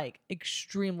guys, like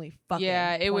extremely fucking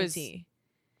Yeah, it was- pointy.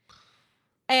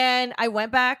 And I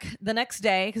went back the next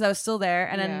day because I was still there,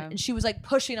 and Yeah. then and she was like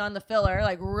pushing on the filler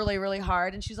like really really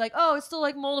hard, and she's like, "Oh, it's still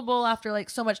like moldable after like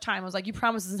so much time." I was like, "You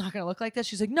promise it's not gonna look like this?"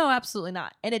 She's like, "No, absolutely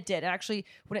not." And it did. Actually,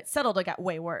 when it settled, it got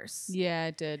way worse. Yeah,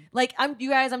 it did. Like I'm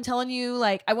telling you,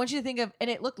 like I want you to think of, and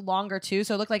it looked longer too,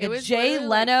 so it looked like It a was Jay literally,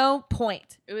 like- Leno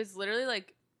point. It was literally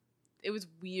like, it was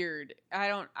weird.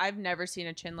 I've never seen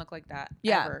a chin look like that.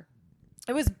 Yeah. Ever.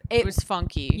 It It was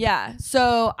funky. Yeah.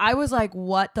 So I was like,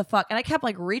 what the fuck? And I kept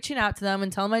like reaching out to them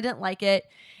and telling them I didn't like it.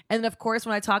 And then, of course,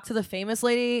 when I talked to the famous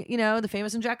lady, the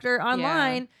famous injector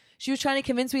online, she was trying to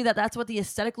convince me that that's what the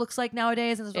aesthetic looks like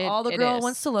nowadays. And that's what all the It girl is.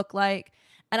 wants to look like.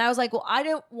 And I was like, well, I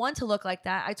don't want to look like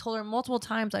that. I told her multiple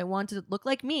times I wanted to look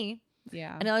like me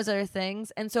Yeah. and all those other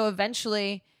things. And so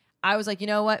eventually I was like, you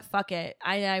know what? Fuck it.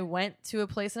 I went to a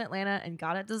place in Atlanta and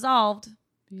got it dissolved.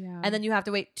 Yeah. And then you have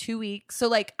to wait 2 weeks. So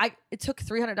like it took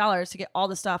 $300 to get all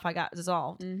the stuff I got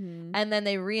dissolved. Mm-hmm. And then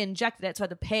they re-injected it, so I had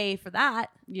to pay for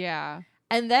that. Yeah.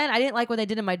 And then I didn't like what they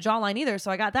did in my jawline either,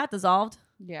 so I got that dissolved.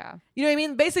 Yeah. You know what I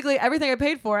mean? Basically, everything I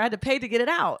paid for, I had to pay to get it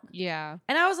out. Yeah.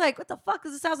 And I was like, what the fuck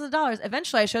is this thousands of dollars?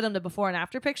 Eventually, I showed them the before and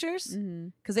after pictures Mm-hmm.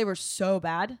 because they were so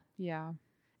bad. Yeah.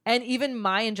 And even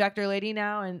my injector lady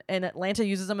now in Atlanta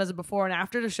uses them as a before and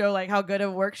after to show like how good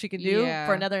of work she can do Yeah.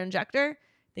 for another injector.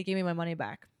 They gave me my money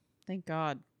back. Thank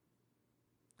God.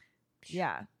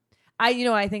 Yeah.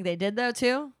 I think they did though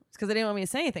too. It's because they didn't want me to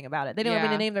say anything about it. They didn't want me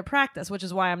Yeah. to name their practice, which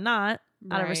is why I'm not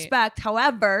out of Right. respect.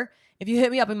 However, if you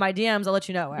hit me up in my DMs, I'll let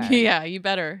you know where. Yeah, you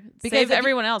better. Because Save if you-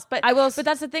 everyone else. But I will. But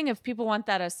that's the thing. If people want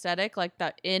that aesthetic, like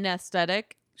that in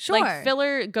aesthetic, Sure. like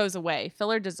filler goes away.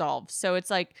 Filler dissolves. So it's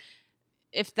like,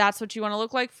 if that's what you want to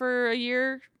look like for a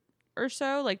year or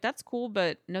so, like that's cool.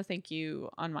 But no, thank you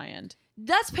on my end.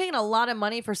 That's paying a lot of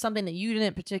money for something that you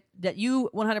didn't that you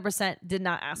 100% did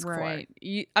not ask Right.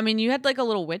 You had like a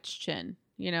little witch chin.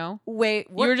 You know, for. Wait,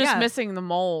 you were just yeah. missing the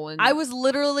mole. And I was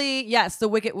literally the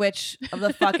Wicked Witch of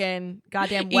the fucking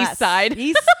goddamn East West Side.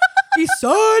 East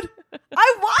Side.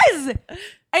 I was.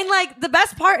 And like the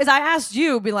best part is I asked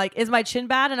you, be like, is my chin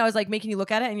bad? And I was like making you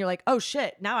look at it and you're like, oh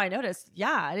shit, now I noticed.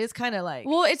 Yeah, it is kind of like.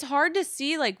 Well, it's hard to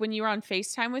see like when you were on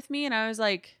FaceTime with me, and I was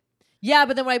like, Yeah,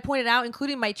 but then when I pointed out,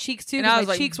 including my cheeks too, And I because was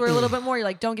my like, cheeks were a little bit more. You're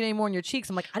like, don't get any more in your cheeks.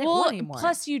 I'm like, I didn't want any more.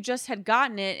 Plus you just had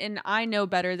gotten it, and I know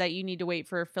better that you need to wait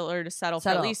for a filler to settle for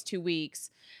at least 2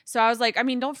 weeks. So I was like, I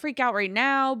mean, don't freak out right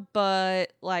now,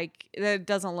 but like, that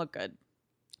doesn't look good.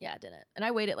 Yeah, it didn't. And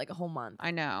I waited like a whole month. I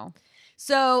know.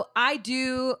 So I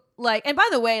do like, and by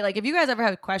the way, like if you guys ever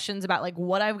have questions about like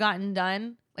what I've gotten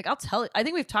done, like I'll tell you. I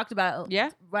think we've talked about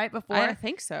it right before. I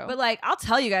think so. But like I'll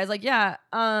tell you guys, like, yeah,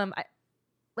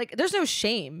 like there's no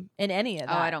shame in any of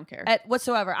that. Oh, I don't care.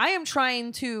 Whatsoever. I am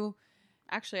trying to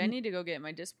Actually, I need to go get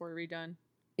my Dysport redone.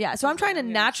 Yeah, so I'm trying to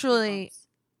getting naturally speed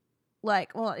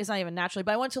like, well, it's not even naturally,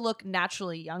 but I want to look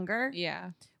naturally younger. bumps. Yeah.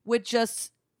 With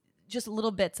just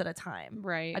little bits at a time.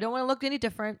 Right. I don't want to look any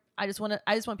different. I just want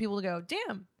people to go,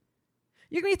 damn,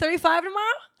 you're gonna be 35 tomorrow?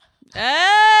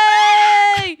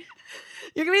 Hey!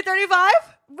 You're gonna be 35?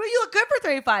 Well, you look good for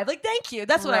 35. Like, thank you.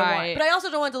 That's what I want. Right. But I also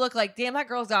don't want it to look like, damn, that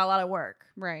girl's got a lot of work.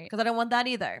 Right. Because I don't want that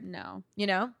either. No. You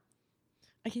know?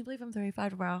 I can't believe I'm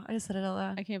 35 tomorrow. I just said it out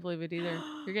loud. I can't believe it either.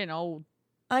 You're getting old.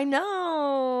 I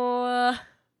know.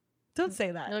 Don't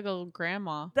say that. You're like a little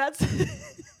grandma. That's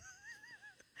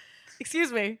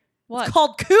excuse me. What? It's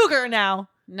called cougar now.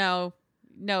 No.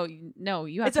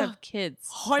 You have It's to a have kids.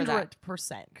 for that.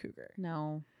 100% cougar.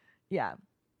 No. Yeah.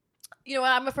 You know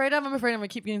what I'm afraid of? I'm afraid I'm gonna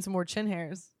keep getting some more chin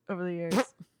hairs over the years.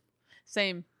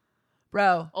 Same.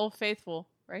 Bro. Old Faithful.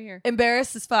 Right here.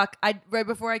 Embarrassed as fuck. Right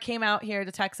before I came out here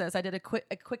to Texas, I did a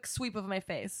quick sweep of my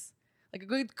face. Like a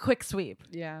good quick sweep.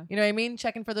 Yeah. You know what I mean?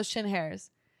 Checking for those chin hairs.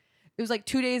 It was like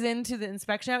 2 days into the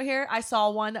inspection out here. I saw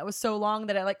one that was so long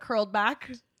that it like curled back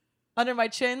under my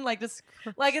chin, like this,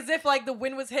 like as if like the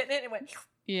wind was hitting it and it went.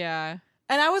 Yeah.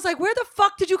 And I was like, where the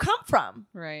fuck did you come from?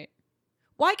 Right.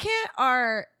 Why can't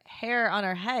our hair on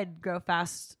our head grow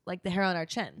fast like the hair on our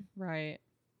chin? Right.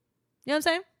 You know what I'm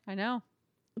saying? I know.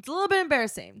 It's a little bit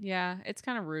embarrassing. Yeah. It's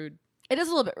kind of rude. It is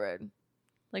a little bit rude.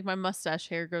 Like my mustache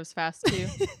hair grows fast too. You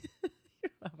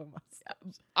don't have a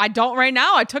mustache. I don't right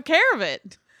now. I took care of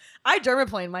it. I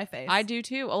dermaplane my face. I do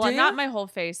too. Well, Do not you? my whole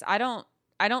face. I don't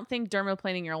think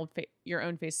dermaplaning your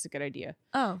own face is a good idea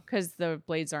Oh, because the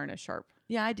blades aren't as sharp.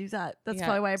 yeah, I do that. That's Yeah,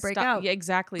 probably why I break stop. out. Yeah,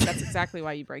 exactly. That's exactly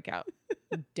why you break out.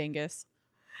 You dingus.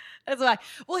 That's why.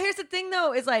 Well, here's the thing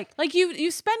though, is like, Like you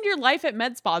spend your life at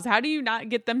med spas. How do you not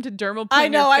get them to dermaplane I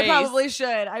know, your I face? probably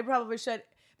should.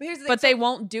 But here's the thing. But they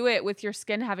won't do it with your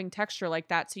skin having texture like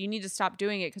that. So you need to stop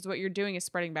doing it because what you're doing is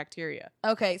spreading bacteria.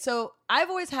 Okay, so I've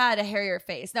always had a hairier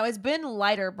face. Now it's been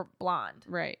lighter blonde,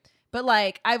 Right. but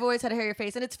like I've always had a hairier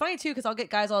face, and it's funny too because I'll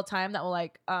get guys all the time that will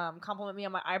like compliment me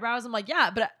on my eyebrows. I'm like, yeah,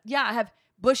 but yeah, I have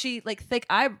bushy, like thick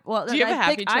Do you have a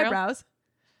happy thick trail? eyebrows.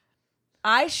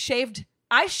 I shaved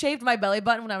my belly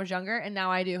button when I was younger, and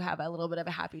now I do have a little bit of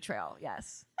a happy trail.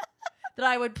 Yes, that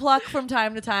I would pluck from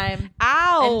time to time.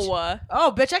 Ow.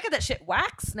 Oh, bitch, I get that shit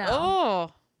waxed now.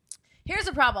 Oh. Here's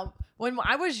the problem. When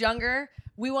I was younger,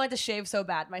 we wanted to shave so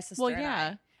bad, my sister Well, and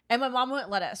yeah. I. And my mom wouldn't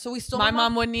let us. So we stole My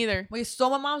mom wouldn't either. We stole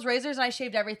my mom's razors and I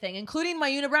shaved everything, including my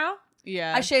unibrow.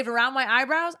 Yeah. I shaved around my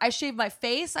eyebrows. I shaved my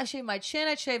face. I shaved my chin.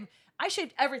 I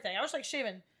shaved everything. I was like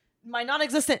shaving my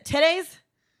non-existent titties.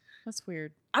 That's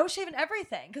weird. I was shaving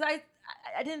everything because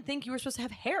I didn't think you were supposed to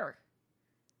have hair.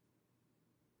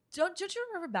 Don't you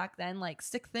remember back then, like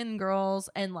stick thin girls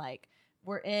and like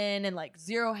were in and like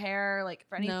zero hair, like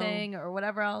for No. anything or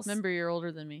whatever else? Remember, you're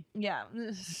older than me. Yeah.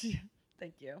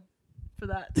 Thank you for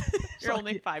that. You're Fuck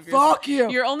only you. 5 years. Fuck you.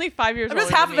 You're only 5 years. I'm just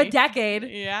older half than of a me. decade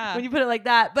Yeah. when you put it like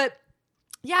that. But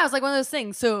yeah, it was like one of those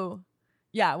things. So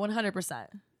yeah, 100%.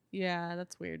 Yeah,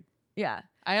 that's weird. Yeah.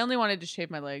 I only wanted to shave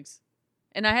my legs,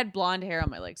 and I had blonde hair on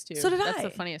my legs too. So did That's I. the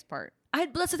funniest part.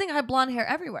 That's the thing. I had blonde hair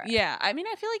everywhere. Yeah, I mean,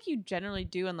 I feel like you generally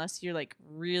do unless you're like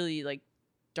really like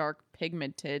dark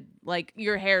pigmented, like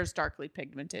your hair's darkly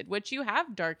pigmented, which you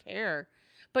have dark hair,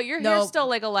 but your No. hair's still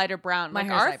like a lighter brown. My Like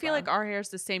hair's I light feel like brown. our hair's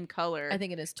the same color. I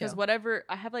think it is too. because whatever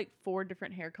I have like 4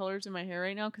 different hair colors in my hair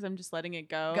right now because I'm just letting it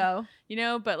go. Go. You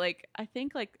know, but like I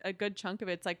think like a good chunk of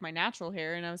it's like my natural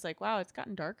hair, and I was like, wow, it's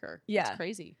gotten darker. Yeah. It's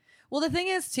crazy. Well, the thing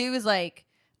is too is like,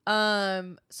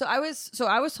 so I was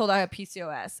told I have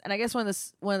PCOS, and I guess one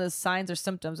of the signs or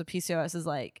symptoms of PCOS is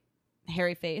like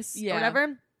hairy face Yeah. or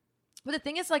whatever. But the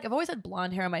thing is, like, I've always had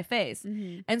blonde hair on my face,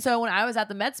 Mm-hmm. and so when I was at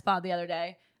the med spa the other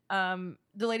day,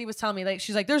 the lady was telling me, like,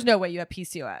 she's like, "There's no way you have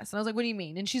PCOS," and I was like, "What do you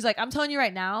mean?" And she's like, "I'm telling you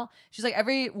right now," she's like,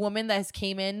 "Every woman that has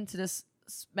came into this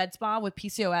med spa with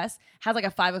PCOS has like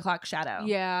a 5 o'clock shadow."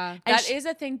 Yeah, And that is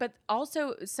a thing, but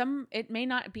also it may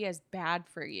not be as bad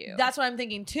for you. That's what I'm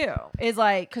thinking too. Is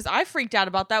like, because I freaked out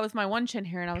about that with my one chin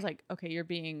hair, and I was like, okay, you're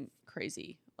being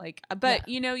crazy. Like, but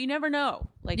you know, you never know.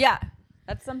 Like, yeah.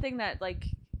 that's something that like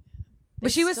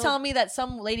But she was telling me that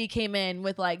some lady came in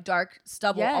with like dark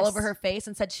stubble all over Yes. her face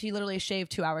and said she literally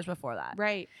shaved 2 hours before that.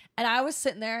 Right. And I was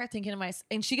sitting there thinking to myself,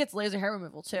 and she gets laser hair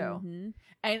removal too. Mhm.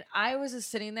 And I was just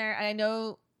sitting there, and I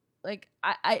know, like,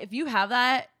 I if you have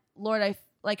that, Lord, I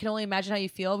like can only imagine how you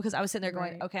feel, because I was sitting there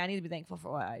going, Right. okay, I need to be thankful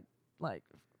for what I like.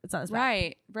 It's not as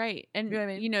bad. Right. And You know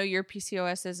what I mean? your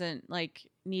PCOS isn't like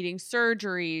needing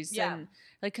surgeries. Yeah. And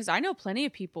like, because I know plenty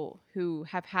of people who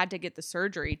have had to get the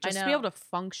surgery just to be know. able to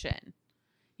function.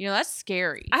 That's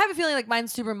scary. I have a feeling like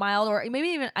mine's super mild, or maybe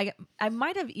even I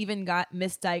might have even got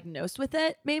misdiagnosed with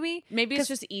it. Maybe Maybe it's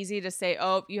just easy to say,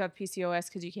 oh, you have PCOS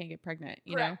because you can't get pregnant.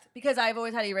 You know? because I've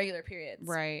always had irregular periods,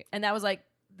 Right. And that was like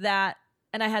that.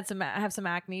 And I have some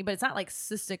acne, but it's not like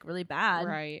cystic really bad.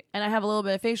 Right. And I have a little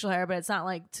bit of facial hair, but it's not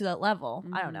like to that level.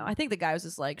 I don't know. Mhm. I think the guy was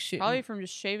just like shooting. Probably from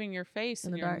just shaving your face In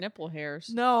and the your dark. nipple hairs.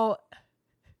 No.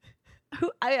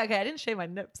 I didn't shave my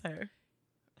nips hair.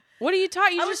 What are you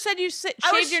talking? You I just was- said you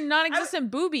I was- shaved your non-existent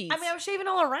boobies. I mean, I was shaving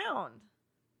all around.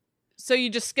 So you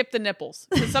just skipped the nipples.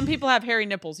 'Cause some people have hairy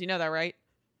nipples. You know that, right?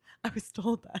 I was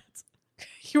told that.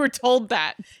 You were told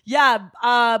that. Yeah,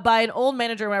 by an old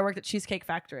manager when I worked at Cheesecake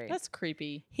Factory. That's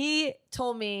creepy. He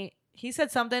told me, he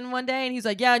said something one day, and he's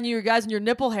like, yeah, and you guys and your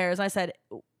nipple hairs. And I said,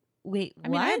 wait, I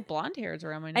mean, I what? had blonde hairs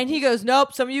around my nipples. And he goes,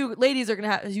 nope, some of you ladies are going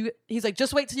to have, he's like,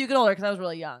 just wait till you get older, because I was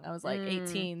really young. I was like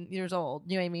 18 years old.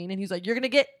 You know what I mean? And he's like, you're going to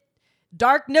get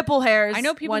dark nipple hairs I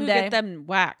know people one who day. get them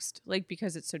waxed, like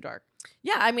because it's so dark.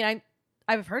 Yeah, I mean,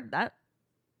 I've heard that.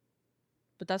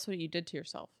 But that's what you did to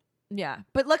yourself. Yeah.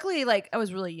 But luckily, like, I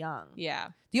was really young. Yeah.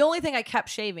 The only thing I kept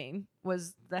shaving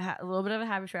was a little bit of a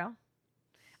habit trail.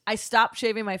 I stopped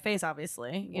shaving my face,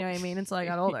 obviously. You know what I mean? Until I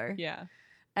got older. Yeah.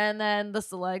 And then the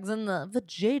legs and the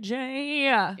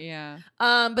JJ. Yeah.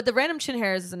 But the random chin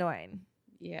hairs is annoying.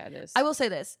 Yeah, it is. I will say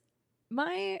this.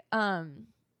 I'm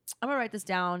gonna write this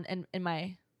down in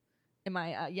my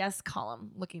yes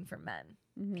column, looking for men.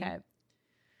 Mhm. Okay.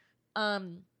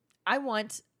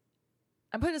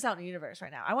 I'm putting this out in the universe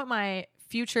right now. I want my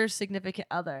future significant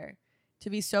other to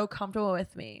be so comfortable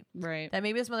with me Right. that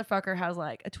maybe this motherfucker has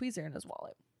like a tweezer in his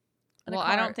wallet. and a Well,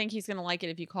 I don't card. think he's gonna like it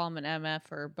if you call him an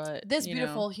MFer, but This you know.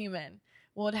 beautiful human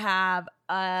would have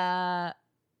a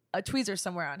tweezer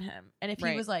somewhere on him, and if he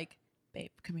Right. was like, "Babe,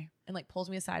 come here," and like pulls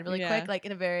me aside really Yeah. quick, like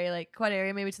in a very like quiet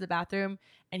area, maybe to the bathroom,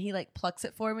 and he like plucks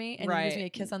it for me, and then gives Right. me a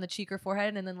kiss on the cheek or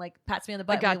forehead, and then like pats me on the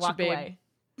butt, got and we you, walk babe.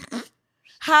 away.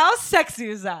 How sexy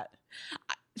is that?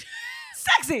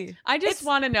 Sexy. I just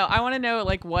want to know. I want to know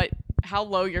like how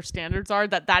low your standards are.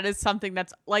 That is something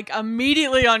that's like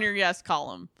immediately on your yes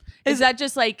column. Is that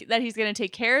just like that he's gonna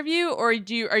take care of you, or are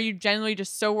you generally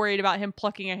just so worried about him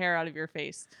plucking a hair out of your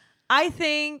face? I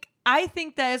think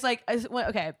that is like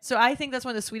okay. So I think that's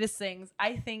one of the sweetest things.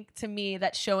 I think to me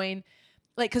that's showing,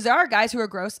 like, because there are guys who are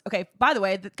gross. Okay, by the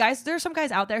way, there are some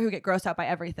guys out there who get grossed out by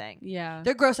everything. Yeah.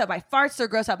 They're grossed out by farts. They're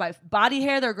grossed out by body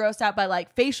hair. They're grossed out by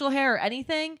like facial hair or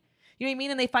anything. You know what I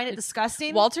mean? And they find it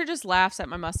disgusting. Walter just laughs at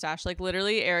my mustache. Like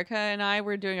literally, Erica and I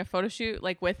were doing a photo shoot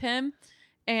like with him,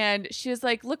 and she was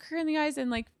like, "Look her in the eyes,"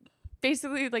 and like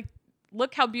basically like,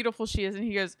 "Look how beautiful she is." And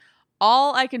he goes,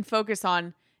 "All I can focus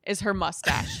on is her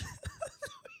mustache."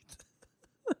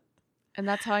 And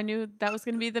that's how I knew that was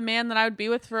going to be the man that I would be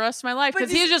with for the rest of my life, But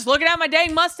because he this- was just looking at my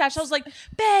dang mustache. I was like,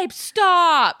 "Babe,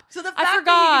 stop!" So the fact I that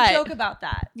forgot. he can joke about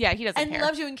that Yeah, he doesn't and care.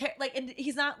 loves you and like, and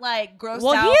he's not like grossed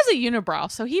Well, out. he is a unibrow,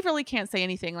 so he really can't say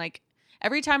anything. Like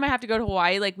every time I have to go to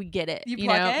Hawaii, like we get it. You You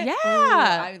plug know? it?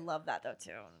 Yeah. Ooh, I love that though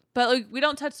too. But like we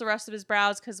don't touch the rest of his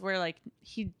brows because we're like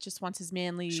he just wants his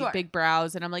manly Sure. big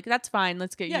brows, and I'm like, that's fine.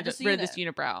 Let's get Yeah, just a rid of this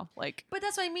unibrow. Like But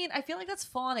that's what I mean. I feel like that's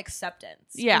full on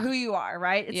acceptance. Yeah. For who you are,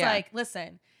 right? It's Yeah. like,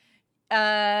 listen,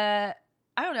 I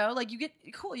don't know, like you get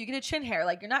a chin hair.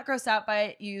 Like you're not grossed out by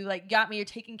it. You like got me, you're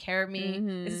taking care of me.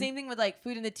 Mhm. It's the same thing with like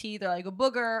food in the teeth or like a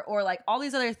booger or like all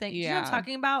these other things. You know what I'm Yeah.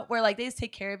 talking about? Where like they just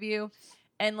take care of you.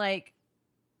 And like,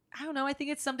 I don't know, I think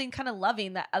it's something kind of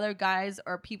loving that other guys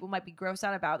or people might be grossed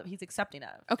out about that he's accepting of.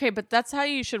 okay, but that's how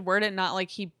you should word it. Not like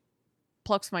he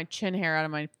plucks my chin hair out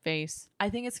of my face. I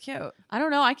think it's cute. I don't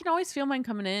know. I can always feel mine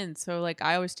coming in, so like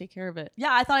I always take care of it. Yeah,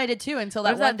 I thought I did too until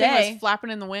What that if one thing day. was flapping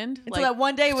in the wind. Until that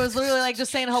one day was literally like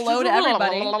just saying hello to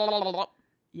everybody.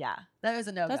 Yeah, that was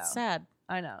a no-go. That's sad.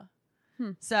 I know.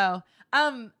 Hmm. So,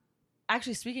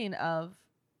 actually, speaking of,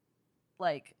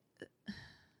 like,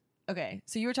 okay,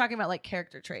 so you were talking about like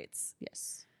character traits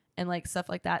Yes. and like stuff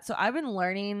like that. So I've been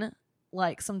learning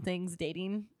like some things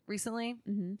dating recently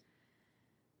Mm-hmm.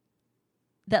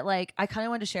 that like I kind of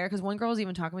wanted to share because one girl was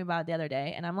even talking to me about it the other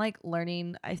day, and I'm like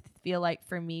learning. I feel like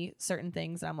for me, certain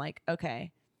things I'm like,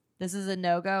 okay, this is a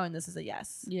no-go and this is a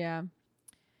yes. Yeah.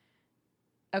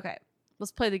 Okay.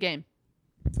 Let's play the game.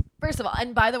 First of all,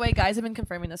 and by the way, guys have been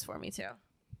confirming this for me too.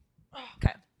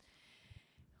 Okay.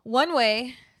 One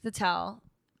way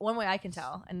I can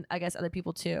tell, and I guess other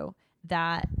people too,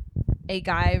 that a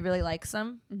guy really likes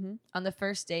them on the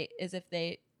first date is if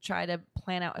they try to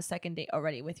plan out a second date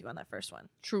already with you on that first one.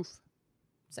 Truth.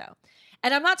 So,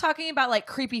 and I'm not talking about like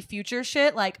creepy future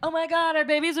shit, like, oh my God, our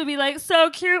babies would be like so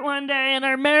cute one day and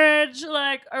our marriage,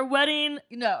 like our wedding.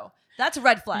 No, that's a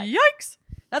red flag. Yikes.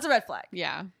 That's a red flag.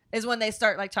 Yeah. Is when they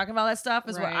start like talking about that stuff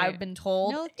is what Right. I've been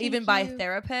told, No, even thank by you.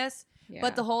 therapists. Yeah.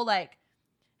 But the whole like,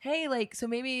 hey, like, so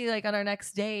maybe like on our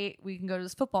next date, we can go to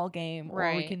this football game or we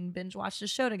Right. can binge watch this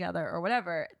show together or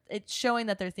whatever. It's showing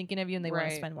that they're thinking of you and they want to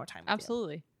Right. spend more time with you.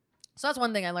 Absolutely. So that's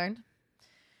one thing I learned.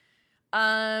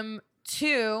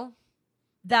 2,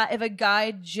 that if a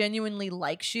guy genuinely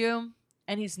likes you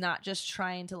and he's not just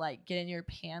trying to like get in your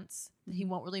pants, he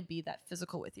won't really be that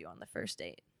physical with you on the first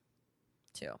date.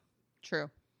 2. True.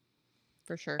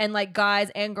 For sure. And like guys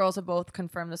and girls have both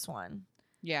confirmed this one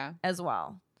yeah. as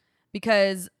well.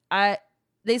 Because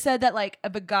they said that like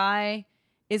if a guy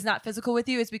is not physical with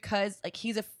you, it's because like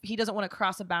he doesn't want to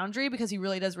cross a boundary because he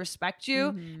really does respect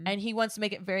you Mhm. and he wants to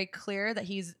make it very clear that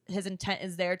his intent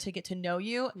is there to get to know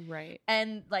you. Right.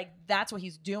 And like that's what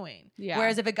he's doing. Yeah.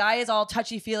 Whereas if a guy is all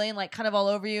touchy feeling, like kind of all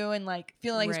over you and like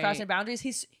feeling like he's Right. crossing boundaries,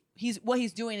 he's what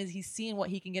he's doing is he's seeing what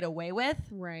he can get away with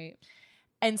Right.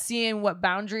 and seeing what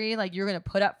boundary like you're gonna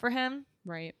put up for him.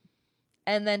 Right.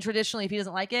 And then traditionally, if he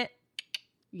doesn't like it,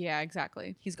 Yeah,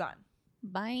 exactly. he's gone.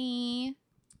 Bye.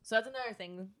 So that's another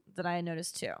thing that I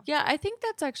noticed too. Yeah, I think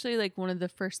that's actually like one of the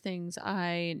first things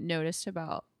I noticed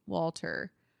about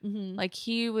Walter. Mm-hmm. Like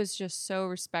he was just so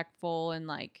respectful and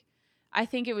like I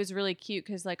think it was really cute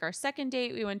because like our second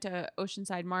date we went to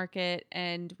Oceanside Market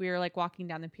and we were like walking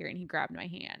down the pier and he grabbed my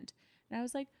hand and I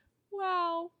was like,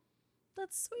 wow,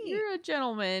 That's sweet. you're a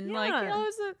gentleman. Like Yeah. it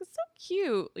was so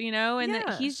cute, you know. And that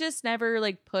Yeah. he's just never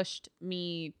like pushed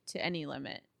me to any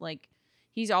limit. Like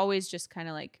he's always just kind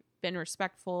of like been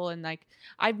respectful and like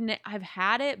I've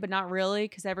had it but not really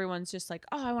because everyone's just like,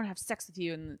 oh, I want to have sex with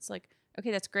you, and it's like, okay,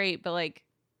 that's great, but like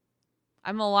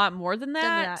I'm a lot more than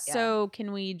that, yeah. so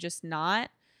can we just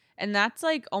not? And that's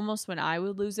like almost when I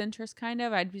would lose interest. Kind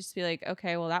of I'd just be like,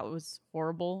 okay, well that was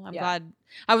horrible. I'm Yeah. glad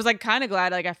I was like kind of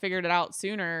glad like I figured it out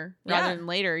sooner rather Yeah. than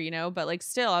later, you know. But like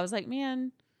still I was like,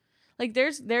 man, like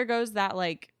there goes that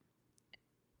like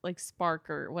spark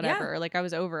or whatever. Like I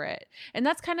was over it. And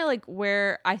that's kind of like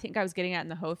where I think I was getting at in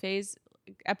the hoe phase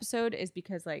episode, is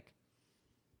because like,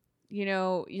 you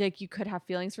know, like you could have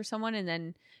feelings for someone and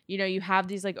then, you know, you have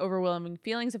these like overwhelming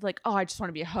feelings of like, oh, I just want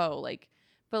to be a hoe. Like,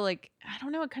 but like, I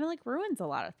don't know, it kind of like ruins a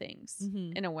lot of things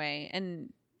Mhm. in a way.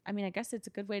 And I mean, I guess it's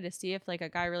a good way to see if like a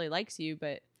guy really likes you,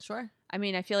 but Sure. I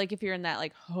mean, I feel like if you're in that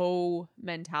like hoe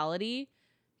mentality,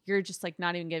 you're just like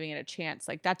not even giving it a chance.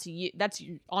 Like that's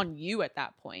on you at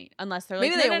that point, unless they're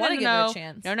Maybe like, they no, don't no, want to no, give no, it a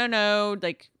chance. no,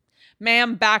 like,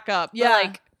 ma'am, back up. Yeah. But,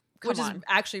 like, come Which on. is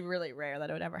actually really rare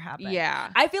that it would ever happen. Yeah,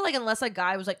 I feel like unless a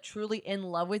guy was like truly in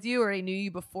love with you or he knew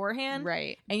you beforehand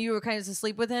right. and you were kind of just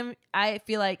asleep with him, I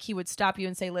feel like he would stop you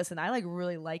and say, listen, I like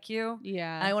really like you.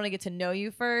 Yeah, I want to get to know you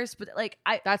first. But like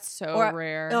that's so or-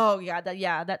 rare. oh yeah, that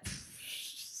yeah, This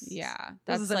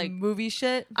that's is like, movie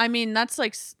shit. I mean, that's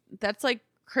like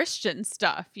Christian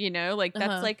stuff, you know, like that's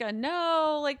Uh-huh. like a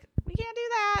no, like we can't do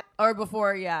that. Or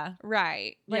before, yeah.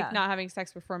 Right. Like Yeah. not having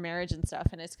sex before marriage and stuff.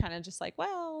 And it's kind of just like,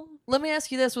 well, Let me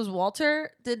ask you this: was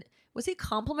Walter was he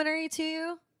complimentary to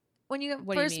you when you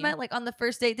What do you first mean? met, like on the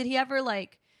first date? Did he ever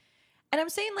like? And I'm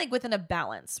saying like within a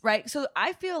balance, right? So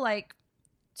I feel like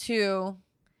too.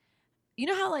 You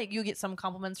know how like you get some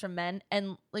compliments from men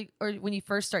and like, or when you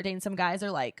first start dating some guys, they're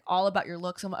like all about your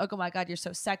looks. I'm like, oh my God, you're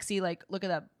so sexy. Like, look at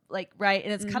that. Like, right.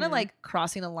 And it's kind of Mhm. like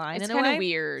crossing the line it's in a kind way. of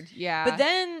weird. Yeah. But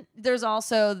then there's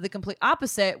also the complete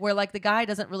opposite where like the guy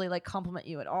doesn't really like compliment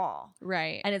you at all.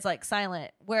 right. And it's like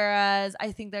silent. Whereas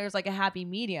I think there's like a happy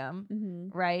medium,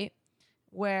 Mm-hmm. right?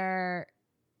 Where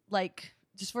like,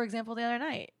 just for example, the other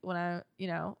night when I, you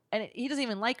know, and he doesn't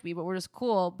even like me, but we're just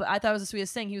cool. But I thought it was the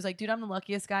sweetest thing. He was like, dude, I'm the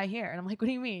luckiest guy here. And I'm like, what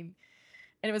do you mean?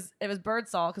 And it was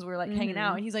Birdsall because we were like hanging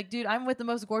out. Mhm. And he's like, dude, I'm with the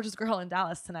most gorgeous girl in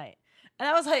Dallas tonight. And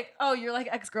I was like, oh, you're like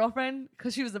ex-girlfriend?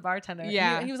 Because she was the bartender.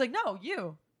 Yeah. And he was like, no,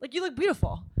 you. Like, you look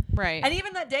beautiful. Right. And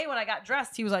even that day when I got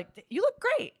dressed, he was like, you look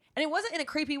great. And it wasn't in a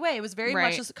creepy way. It was very much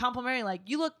Right. just complimentary, like,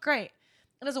 you look great.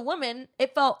 And as a woman,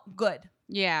 it felt good.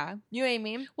 yeah. You know what I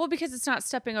mean? Well, because it's not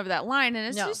stepping over that line. And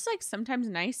it's No. just like sometimes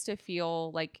nice to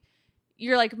feel like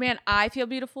you're like, man, I feel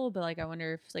beautiful. But like, I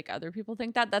wonder if like other people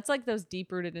think that. That's like those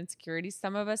deep rooted insecurities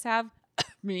some of us have.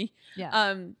 Me.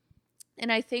 Yeah.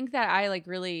 And I think that I like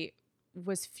really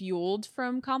was fueled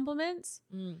from compliments.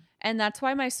 Mm. And that's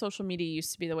why my social media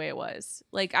used to be the way it was.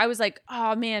 Like, I was like,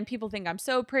 oh man, people think I'm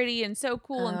so pretty and so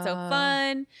cool and so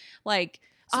fun. Like,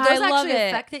 So I those love actually it.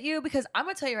 affected you? Because I'm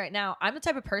gonna tell you right now, I'm the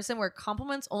type of person where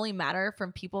compliments only matter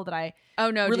from people that I Oh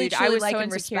no, really, dude, I truly was like so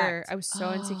and insecure. respect. I was so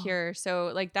Oh. insecure.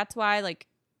 So like, that's why like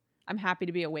I'm happy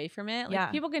to be away from it. Like Yeah.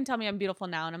 people can tell me I'm beautiful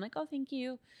now and I'm like, oh, thank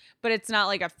you. But it's not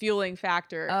like a fueling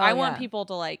factor. Oh, I want yeah. people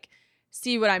to like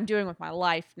see what I'm doing with my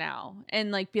life now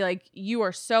and like be like, you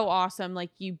are so awesome.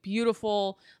 Like you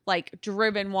beautiful, like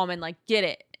driven woman, like get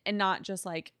it. And not just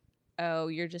like, oh,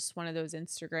 you're just one of those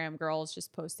Instagram girls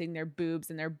just posting their boobs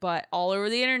and their butt all over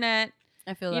the internet.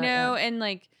 I feel You that, know, yeah. and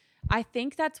like I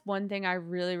think that's one thing I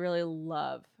really, really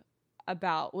love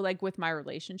about like with my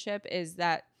relationship is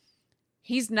that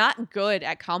he's not good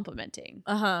at complimenting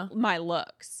my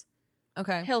looks.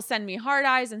 Okay. He'll send me hard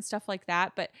eyes and stuff like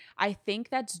that, but I think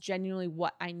that's genuinely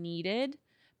what I needed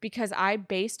because I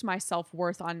based my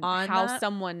self-worth on how that?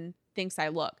 someone thinks I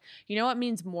look. You know what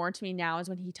means more to me now is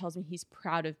when he tells me he's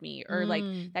proud of me or like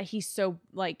that he's so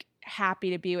like happy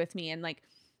to be with me and like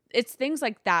it's things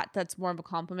like that that's more of a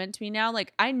compliment to me now.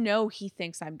 Like I know he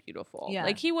thinks I'm beautiful. Yeah.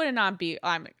 Like he would not be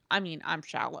I'm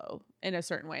shallow in a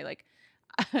certain way. Like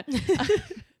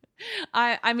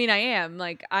I mean I am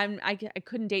like I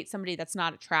couldn't date somebody that's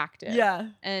not attractive. Yeah.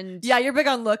 And Yeah, you're big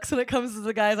on looks when it comes to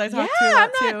the guys I talk to a I'm lot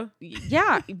not- too.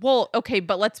 Yeah. Well, okay,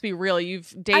 but let's be real.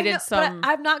 You've dated some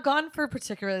I've not gone for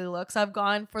particularly looks. I've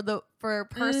gone for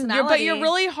personality. but you're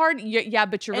really hard. Yeah,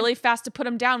 but you're And- really fast to put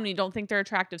them down when you don't think they're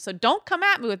attractive. So don't come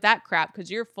at me with that crap because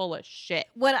you're full of shit.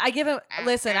 when I give him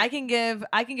listen, I can give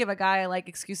a guy like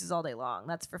excuses all day long.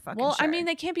 That's for fucking Well, sure. I mean,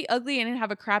 they can't be ugly and have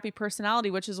a crappy personality,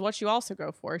 which is what you also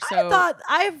go for. So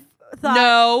I've thought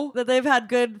no. that they've had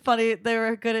good, funny. They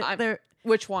were good at their.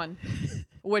 Which one?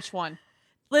 Which one?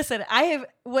 Listen,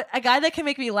 a guy that can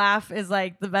make me laugh is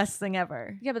like the best thing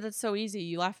ever. Yeah, but that's so easy.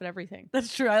 You laugh at everything.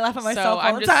 That's true. I laugh at myself all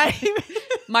I'm the just- time.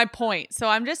 My point. So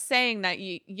I'm just saying that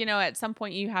you know, at some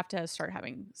point you have to start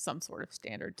having some sort of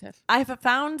standard, Tiff. I've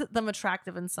found them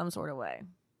attractive in some sort of way.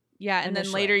 Yeah, and then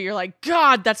Initially. later you're like,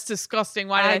 God, that's disgusting.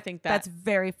 Why did I think that? That's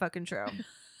very fucking true.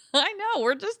 I know.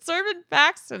 We're just serving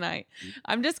facts tonight.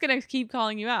 I'm just gonna keep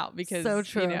calling you out because So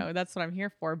true. you know that's what I'm here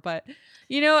for. But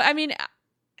you know, I mean,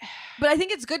 But I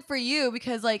think it's good for you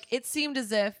because like it seemed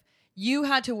as if you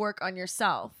had to work on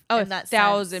yourself in that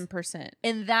sense, 1,000%.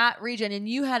 in that region, and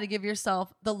you had to give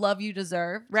yourself the love you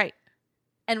deserve Right.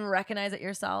 and recognize it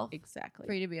yourself Exactly.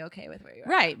 for you to be okay with where you are.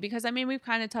 Right. Because I mean, we've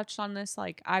kind of touched on this.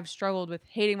 Like, I've struggled with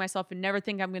hating myself and never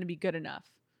think I'm going to be good enough.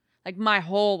 Like, my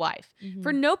whole life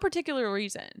for no particular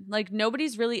reason. Like,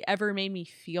 nobody's really ever made me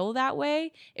feel that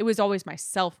way. It was always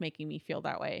myself making me feel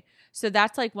that way. So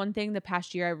that's like one thing the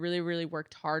past year I really, really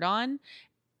worked hard on.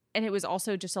 And it was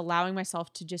also just allowing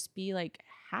myself to just be like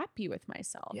happy with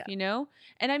myself, Yeah. you know?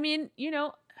 And I mean, you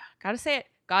know, gotta say it,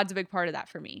 God's a big part of that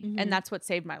for me. Mhm. And that's what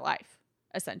saved my life,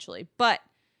 essentially. But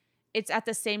it's at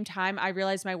the same time, I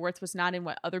realized my worth was not in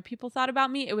what other people thought about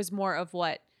me. It was more of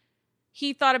what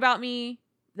he thought about me,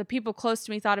 the people close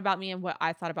to me thought about me, and what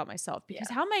I thought about myself. Because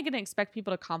Yeah. how am I going to expect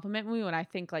people to compliment me when I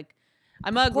think like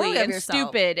I'm ugly Poorly of and yourself.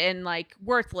 stupid and like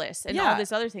worthless and all Yeah.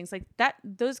 these other things like that?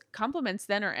 Those compliments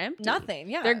then are empty. Nothing.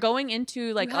 Yeah. They're going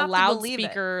into like You a have to believe it.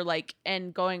 loudspeaker, like,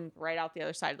 and going right out the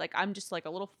other side. Like, I'm just like a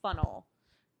little funnel.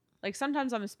 Like,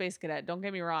 sometimes I'm a space cadet, don't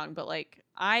get me wrong, but like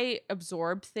I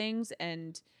absorb things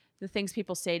and the things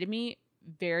people say to me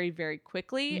very, very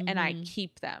quickly, and I Mhm.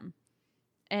 keep them.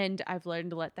 And I've learned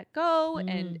to let that go.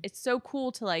 And it's so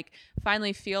cool to like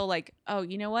finally feel like, oh,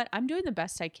 you know what? I'm doing the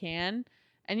best I can.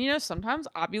 And you know, sometimes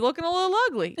I'll be looking a little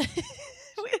ugly.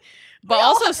 But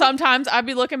also sometimes I'd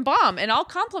be looking bomb, and I'll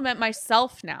compliment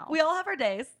myself now. We all have our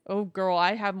days. Oh, girl,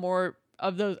 I have more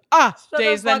of those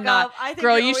days the than fuck not. up. I think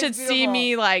Girl, you're you always should see beautiful.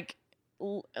 me like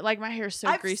my hair's so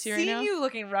I've greasy right seen now. you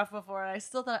looking rough before, and I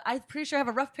still thought I'm pretty sure I have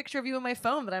a rough picture of you in my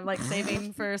phone that I'm like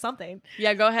saving for something.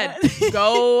 Yeah, go ahead.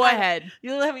 Go ahead. You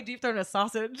literally have me deep throating a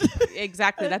sausage.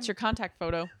 Exactly. That's your contact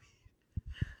photo.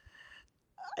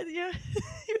 Yeah.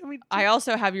 You have me I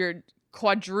also have your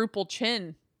quadruple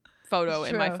chin photo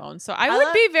in my True. phone. So I I would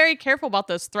love- be very careful about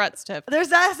those threats, Tiff.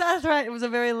 that's right. It was a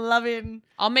very loving.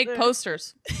 I'll make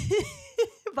posters.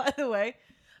 By the way,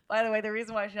 the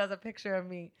reason why she has a picture of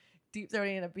me deep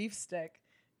throating in a beef stick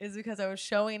is because I was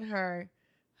showing her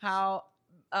how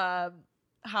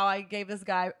I gave this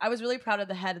guy. I was really proud of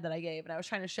the head that I gave, and I was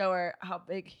trying to show her how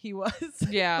big he was.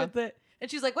 Yeah. with it. And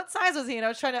she's like, "What size was he?" And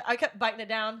I kept biting it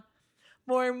down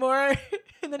more and more.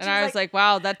 And then And she I was like,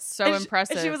 wow, that's so and she-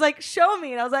 impressive. and she was like, "Show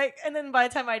me." And I was like, and then by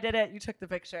the time I did it, you took the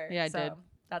picture. Yeah, I So did.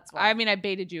 That's why. I mean, I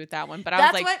baited you with that one, but I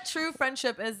That's was like, what true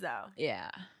friendship is, though.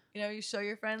 yeah. You know, you show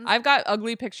your friends I've got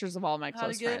ugly pictures of all my how to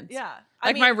close get. friends. Yeah,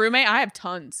 Like my roommate, I have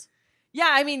tons. Yeah,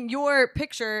 I mean, your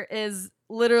picture is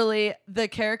literally the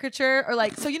caricature, or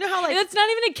like, so you know how like It's not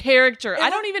even a character. I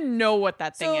look- don't even know what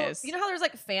that so thing is. you know how there's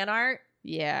like fan art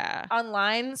Yeah.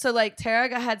 online. So like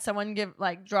Tara had someone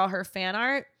draw her fan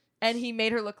art, and he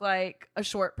made her look like a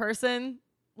short person.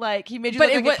 Like he made you But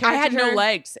look it like was, a I had no caricature.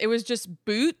 legs. It was just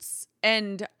boots,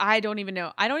 and I don't even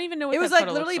know. What It was that like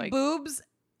photo literally looks like. boobs,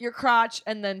 your crotch,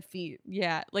 and then feet.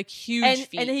 Yeah, like huge And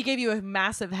feet. and he gave you a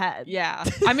massive head. yeah.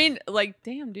 I mean, like,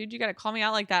 damn, dude, you gotta call me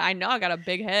out like that. I know I got a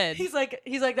big head. He's like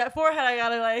that forehead. I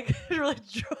gotta like really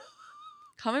draw.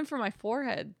 Coming from my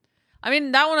forehead. I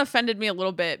mean, that one offended me a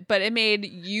little bit, but it made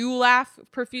you laugh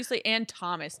profusely, and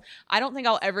Thomas. I don't think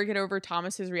I'll ever get over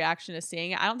Thomas's reaction to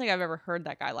seeing it. I don't think I've ever heard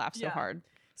that guy laugh so Yeah. hard.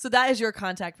 So that is your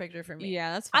contact picture for me.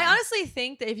 Yeah, that's fine. I honestly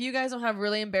think that if you guys don't have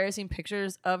really embarrassing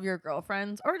pictures of your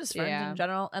girlfriends or just friends Yeah. in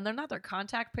general, and they're not their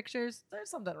contact pictures,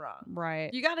 there's something wrong.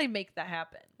 Right. You got to make that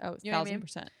happen. Oh, You know what I mean?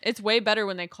 1,000%. It's way better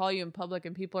when they call you in public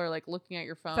and people are like looking at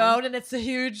your phone. Phone, and it's a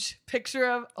huge picture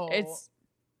of. Oh, It's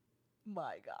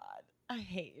my God. I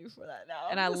hate you for that now.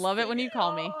 And I'm I just love it when you thinking,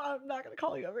 call me. Oh, I'm not gonna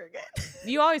call you ever again.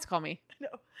 you always call me. No.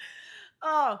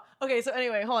 Oh, okay. So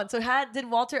anyway, hold on. So did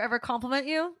Walter ever compliment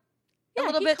you? Yeah, A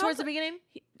little he bit towards the beginning.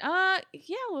 Yeah,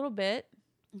 a little bit.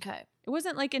 Okay. It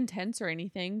wasn't like intense or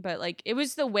anything, but like it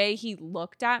was the way he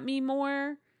looked at me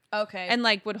more Okay. and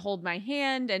like would hold my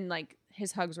hand, and like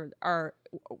his hugs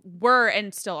were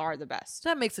and still are the best. so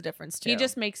that makes a difference too. He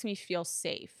just makes me feel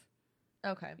safe.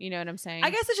 okay. You know what I'm saying? I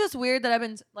guess it's just weird that I've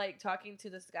been like talking to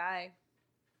this guy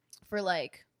for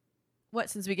like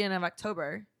since the beginning of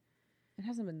October. it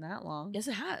hasn't been that long. Yes,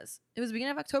 it has. It was the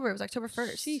beginning of October. It was October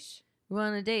 1st. Sheesh. We went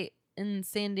on a date in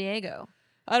San Diego,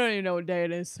 I don't even know what day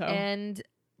it is. So and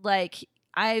like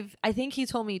I think he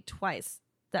told me twice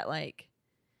that like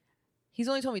he's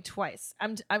only told me twice.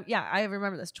 I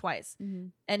remember this twice,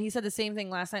 Mhm. and he said the same thing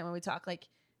last night when we talked. Like,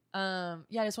 yeah,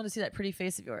 I just want to see that pretty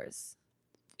face of yours.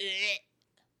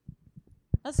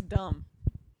 that's dumb.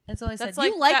 That's all I said. That's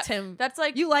like You liked that- him. That's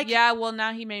like You like- yeah. Well,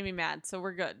 now he made me mad, so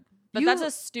we're good. But You- that's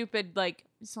a stupid like.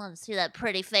 Just want to see that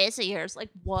pretty face of yours. Like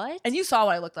what? And you saw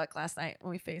what I looked like last night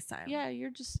when we FaceTime. yeah, you're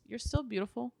still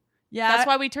beautiful. Yeah. That's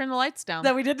why we turned the lights down.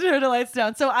 that we did turn the lights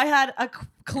down. So I had a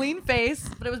clean face,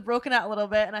 but it was broken out a little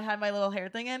bit, and I had my little hair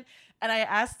thing in. And I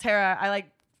asked Tara, I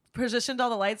like positioned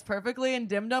all the lights perfectly and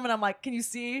dimmed them, and I'm like, "Can you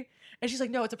see?" And she's like,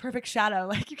 "No, it's a perfect shadow.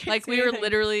 Like you can't." like see we were anything."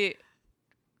 literally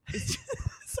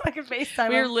so I could FaceTime.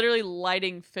 we were him. literally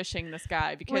lighting fishing this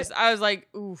guy because I was like,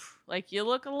 oof, like you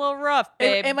look a little rough,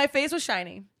 babe. And my face was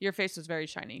shiny. Your face was very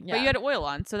shiny, Yeah. but you had oil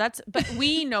on, so but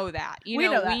we know that. We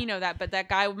know that. We know that. But that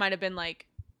guy might have been like,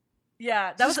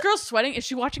 Yeah, that was this girl sweating. Is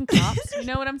she watching Cops? You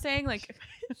know what I'm saying? Like,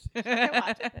 this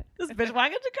bitch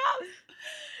walking to cops.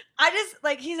 I just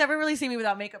like he's never really seen me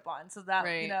without makeup on, so that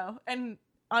Right. you know. And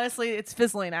honestly, it's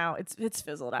fizzling out. It's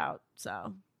fizzled out.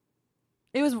 So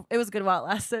it was good while it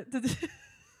lasted.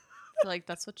 like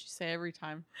that's what you say every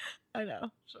time, I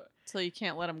know. Sure. so you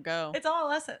can't let him go. It's all a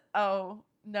lesson. Oh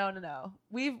no.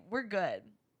 We're good.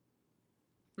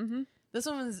 Mm-hmm. This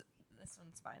one's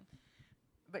fine.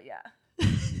 But yeah.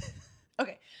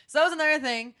 Okay. So that was another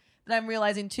thing that I'm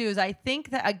realizing too is I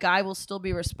think that a guy will still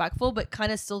be respectful, but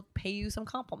kind of still pay you some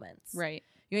compliments. Right.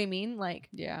 You know what I mean? Like,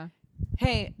 Yeah.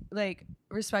 hey, like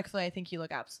respectfully, I think you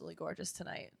look absolutely gorgeous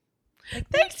tonight. Like,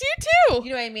 Thanks, you too. you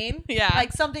know what I mean? Yeah.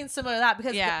 Like something similar to that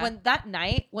because Yeah. when that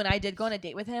night when I did go on a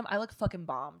date with him, I looked fucking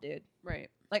bomb, dude. Right.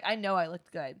 Like I know I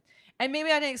looked good. And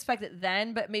maybe I didn't expect it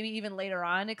then, but maybe even later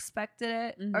on expected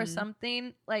it or Mhm.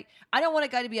 something. Like I don't want a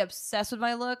guy to be obsessed with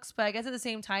my looks, but I guess at the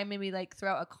same time maybe like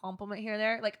throw out a compliment here or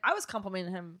there. Like I was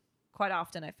complimenting him quite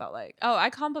often, I felt like. Oh, I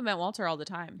compliment Walter all the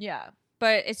time. Yeah.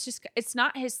 But it's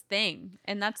not his thing,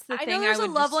 and that's the I thing. know there's I a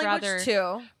would love just language rather,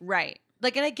 too. Right.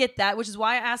 Like, and I get that, which is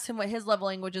why I asked him what his love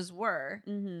languages were.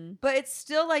 Mm-hmm. But it's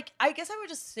still like, I guess I would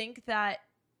just think that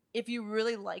if you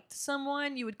really liked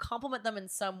someone, you would compliment them in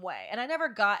some way. And I never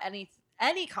got any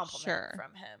compliment Sure.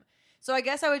 from him. So I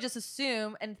guess I would just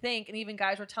assume and think, and even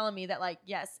guys were telling me that like,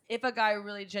 yes, if a guy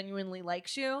really genuinely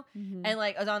likes you Mm-hmm. and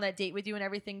like is on that date with you and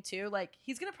everything too, like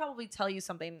he's going to probably tell you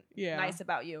something Yeah. nice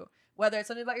about you. Whether it's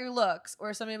something about your looks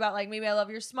or something about like, maybe I love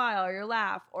your smile or your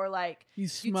laugh or like, You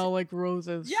smell like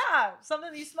roses. yeah,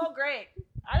 something you smell great.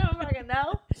 I don't fucking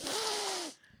know.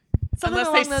 Something Unless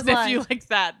along they those sniff lines. you like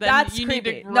that, then That's you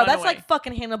creepy. need to run No, that's away. like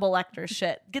fucking Hannibal Lecter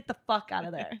shit. Get the fuck out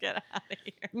of there. Get out of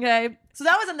here. Okay. So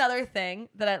that was another thing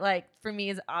that I like for me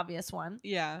is an obvious one.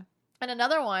 Yeah. And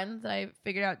another one that I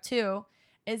figured out too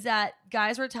is that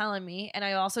guys were telling me, and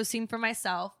I also seen for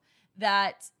myself,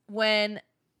 that when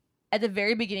at the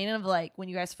very beginning of like when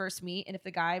you guys first meet, and if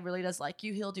the guy really does like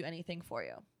you, he'll do anything for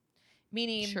you.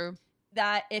 Meaning True.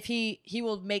 that if he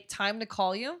will make time to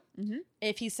call you, Mm-hmm.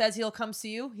 if he says he'll come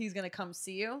see you, he's gonna come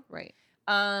see you. Right.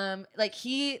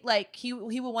 He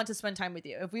will want to spend time with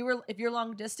you. If you're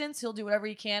long distance, he'll do whatever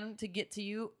he can to get to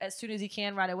you as soon as he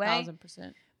can right away.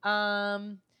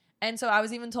 1000%. And so I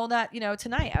was even told that,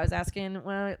 tonight I was asking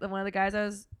one of the guys I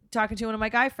was talking to, one of my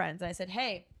guy friends, and I said,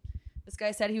 hey, this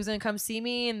guy said he was going to come see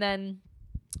me, and then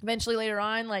eventually later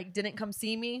on, like, didn't come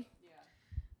see me.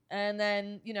 Yeah. And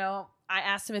then, I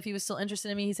asked him if he was still interested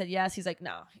in me. He said yes. He's like,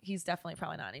 no, he's definitely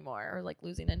probably not anymore, or like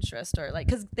losing interest, or like,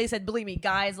 because they said, believe me,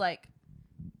 guys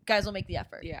will make the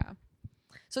effort. Yeah.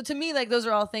 So to me, like, those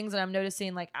are all things that I'm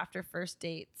noticing, like, after first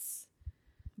dates,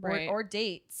 Right. or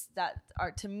dates that are,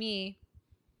 to me,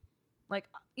 like,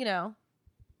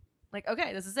 like,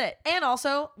 okay, this is it. And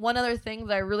also, one other thing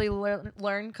that I really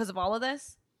learned because of all of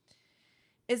this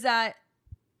is that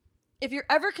if you're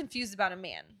ever confused about a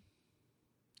man,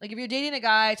 like if you're dating a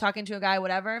guy, talking to a guy,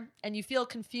 whatever, and you feel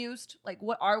confused, like,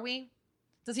 what are we?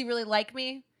 Does he really like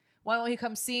me? Why won't he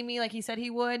come see me like he said he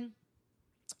would? He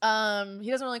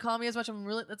doesn't really call me as much.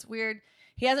 That's weird.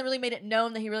 He hasn't really made it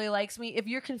known that he really likes me. If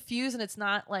you're confused and it's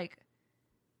not like,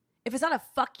 if it's not a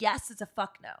fuck yes, it's a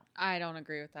fuck no. I don't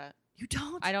agree with that. You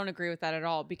don't? I don't agree with that at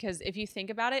all, because if you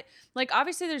think about it, like,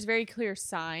 obviously there's very clear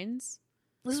signs,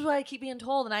 This is what I keep being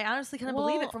told, and I honestly couldn't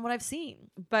believe Well, it from what I've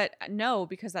seen. but no,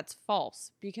 because that's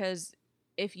false. Because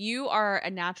if you are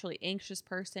a naturally anxious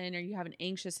person, or you have an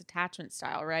anxious attachment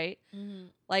style, right? Mm-hmm.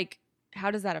 Like, how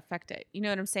does that affect it? You know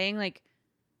what I'm saying? Like,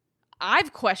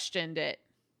 I've questioned it,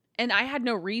 and I had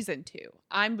no reason to.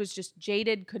 I was just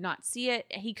jaded, could not see it.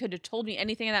 He could have told me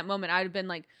anything in that moment. I'd have been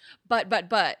like, but.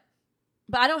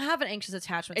 But I don't have an anxious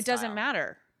attachment It style. doesn't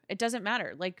matter. It doesn't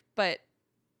matter. Like, but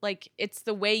like, it's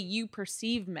the way you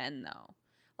perceive men, though.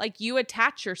 Like, you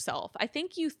attach yourself. I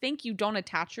think you don't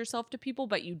attach yourself to people,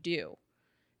 but you do.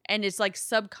 And it's like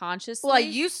subconsciously. Well, I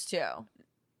used to.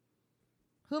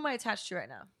 Who am I attached to right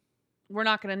now? We're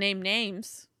not going to name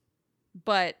names,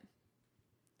 but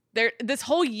this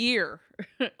whole year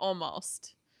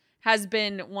almost has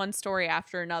been one story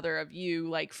after another of you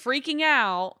like freaking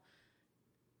out,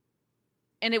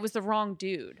 and it was the wrong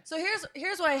dude. So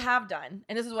here's what I have done,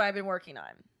 and this is what I've been working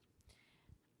on.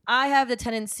 I have the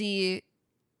tendency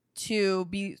to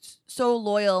be so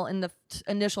loyal in the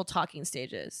initial talking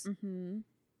stages Mm-hmm.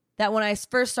 that when I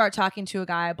first start talking to a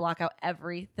guy, I block out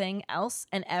everything else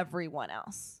and everyone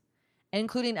else,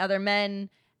 including other men.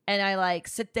 And I like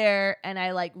sit there and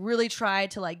I like really try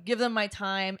to like give them my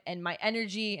time and my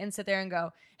energy and sit there and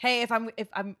go, hey, if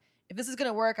this is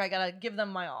gonna work, I gotta give them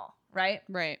my all, right?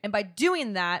 Right. And by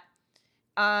doing that,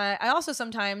 I also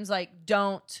sometimes like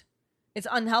don't. It's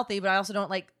unhealthy, but I also don't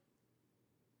like.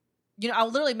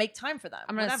 I'll literally make time for them.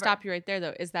 I'm going to whatever. stop you right there,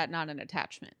 though. Is that not an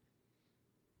attachment?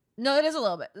 No, it is a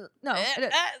little bit. No, it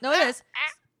is. No, it is.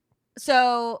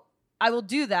 So I will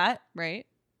do that, Right.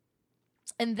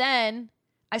 and then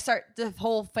I start the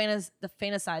whole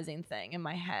fantasizing thing in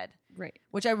my head, Right.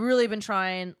 which I've really been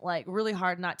trying like really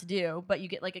hard not to do. But you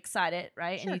get like excited,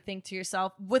 right? Sure. And you think to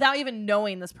yourself, without even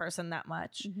knowing this person that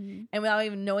much, Mm-hmm. and without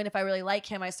even knowing if I really like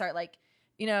him, I start like,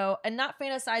 and not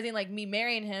fantasizing like me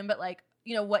marrying him, but like,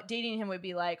 what dating him would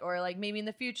be like, or like maybe in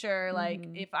the future, like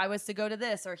Mhm. if I was to go to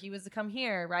this or he was to come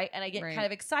here, right? And I get Right. kind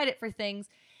of excited for things.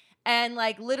 And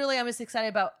like literally I'm just excited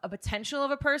about a potential of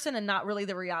a person and not really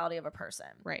the reality of a person.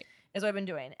 Right. Is what I've been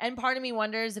doing. And part of me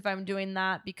wonders if I'm doing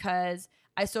that because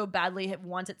I so badly have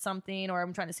wanted something, or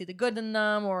I'm trying to see the good in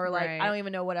them, or like Right. I don't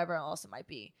even know, whatever else it might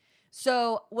be.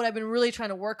 So what I've been really trying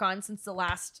to work on since the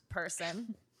last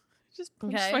person. Just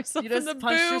punch Okay. myself You just in the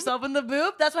punched boob. yourself in the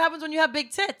boob. That's what happens when you have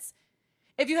big tits.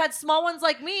 If you had small ones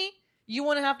like me, you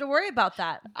wouldn't have to worry about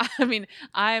that. I mean,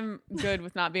 I'm good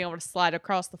with not being able to slide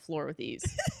across the floor with ease.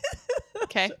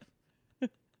 Okay.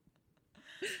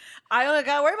 I don't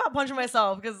gotta worry about punching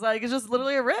myself because like it's just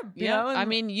literally a rib. You know? I And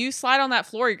mean, you slide on that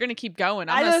floor, you're going to keep going.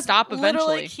 I'm I going to just stop literally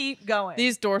eventually. keep going.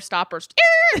 These door stoppers.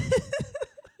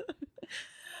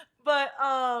 But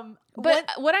But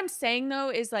what I'm saying though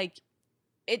is like,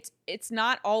 it's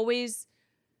not always,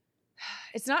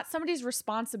 it's not somebody's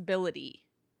responsibility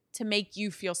to make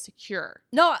you feel secure.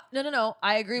 no.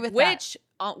 I agree with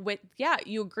that.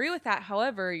 You agree with that.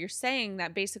 However, you're saying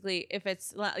that basically if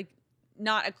it's like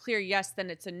not a clear yes, then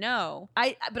it's a no.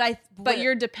 But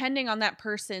You're depending on that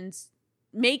person's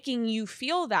making you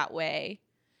feel that way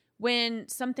when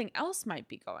something else might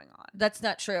be going on. that's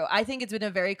not true. I think it's been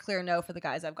a very clear no for the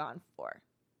guys I've gone for.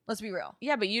 Let's be real.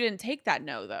 Yeah, but you didn't take that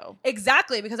no though.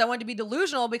 Exactly, because I wanted to be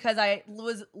delusional because I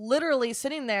was literally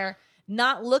sitting there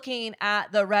not looking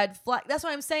at the red flag. That's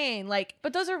what I'm saying. Like,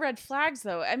 But those are red flags,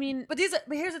 though. I mean, but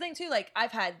here's the thing too. Like,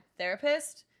 I've had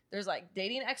therapists. There's like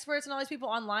dating experts and all these people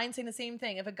online saying the same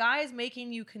thing. If a guy is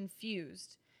making you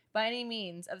confused by any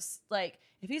means of like,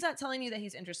 if he's not telling you that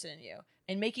he's interested in you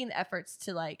and making efforts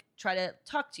to like try to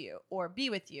talk to you or be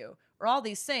with you or all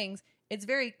these things, it's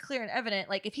very clear and evident.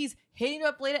 Like, if he's hitting you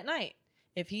up late at night,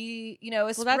 if he, is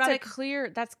well, sporadic,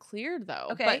 that's clear though.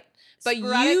 okay, But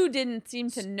sporadic- you didn't seem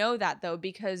to know that though,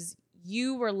 because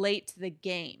you were late to the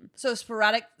game. So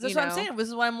sporadic, that's You what I'm know? saying. This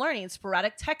is what I'm learning.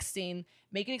 Sporadic texting,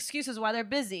 making excuses why they're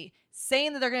busy,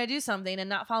 saying that they're going to do something and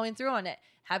not following through on it,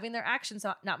 having their actions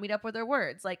not meet up with their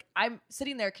words. Like, I'm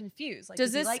sitting there confused. Like,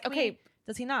 Does he this, like okay, me?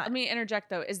 Does he not? let me interject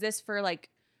though. Is this for like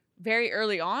very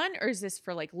early on, or is this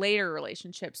for like later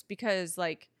relationships? Because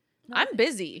like, No, I'm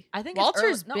busy. I think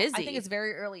Walter's it's busy. I think it's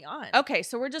very early on. Okay,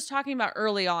 so we're just talking about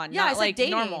early on, Yeah, I not said like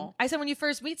dating. normal. I said when you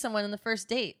first meet someone in the first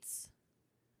dates.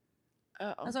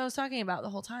 Oh. That's what I was talking about the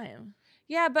whole time.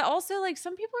 Yeah, but also like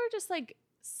some people are just like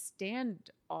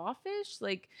standoffish.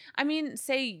 Like,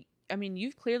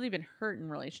 you've clearly been hurt in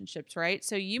relationships, right?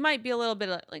 So you might be a little bit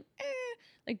like,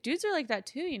 like dudes are like that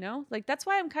too, you know? Like, that's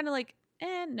why I'm kind of like,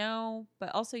 no,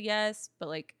 but also yes, but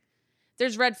like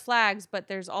there's red flags, but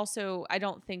there's also, I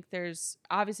don't think there's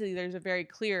a very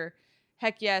clear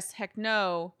heck yes, heck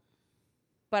no.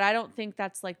 But I don't think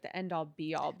that's like the end all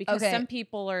be all, because Okay. some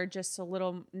people are just a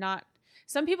little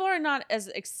some people are not as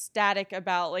ecstatic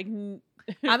about like I'm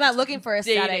not looking for a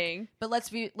static, dating. but let's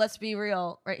be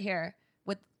real right here.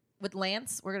 With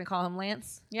Lance, we're gonna call him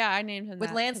Lance. Yeah, I named him With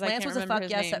that Lance, 'cause I Lance can't was a remember fuck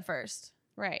his yes name. at first.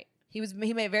 Right. He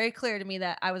made it very clear to me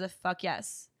that I was a fuck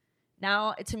yes.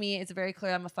 Now to me, it's very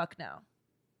clear I'm a fuck no.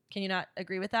 Can you not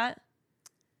agree with that?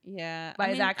 Yeah. By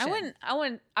his action.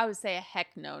 I would say a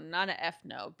heck no, not a F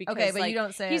no. Because Okay, but like, you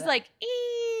don't say he's that. like,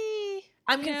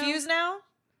 I'm you know? confused now,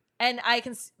 and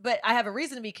but I have a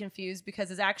reason to be confused because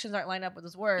his actions aren't lined up with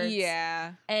his words.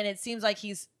 Yeah. and it seems like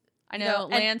he's. I you know.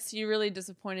 and- Lance, you really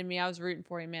disappointed me. I was rooting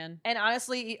for you, man. And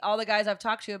honestly, all the guys I've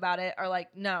talked to about it are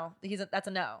like, no, that's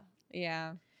a no.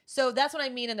 Yeah. So that's what I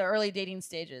mean in the early dating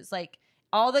stages. Like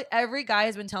every guy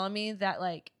has been telling me that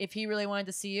like if he really wanted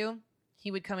to see you,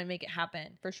 he would come and make it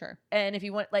happen. For sure. And if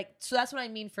you want, like, so that's what I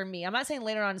mean for me. I'm not saying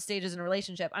later on in stages in a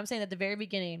relationship. I'm saying at the very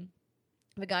beginning,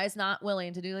 if a guy's not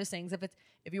willing to do those things,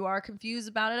 if you are confused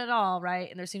about it at all, right,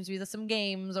 and there seems to be some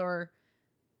games or,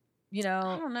 I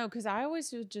don't know, because I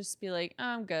always would just be like, oh,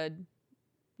 I'm good.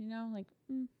 Like,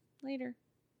 later.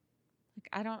 Like,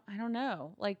 I don't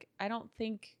know. Like, I don't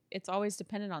think it's always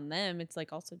dependent on them. It's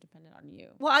like also dependent on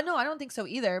you. Well, I know I don't think so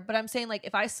either. But I'm saying like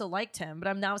if I still liked him, but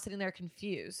I'm now sitting there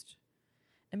confused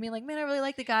and being like, man, I really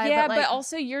like the guy. Yeah, but, like,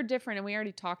 also you're different, and we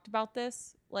already talked about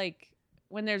this. Like,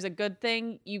 when there's a good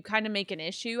thing, you kind of make an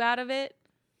issue out of it.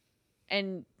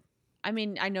 And I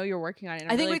mean, I know you're working on it.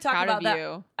 And I'm really we talked proud about of that.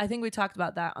 you. I think we talked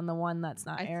about that on the one that's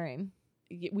not airing.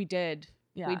 We did.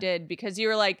 Yeah. We did, because you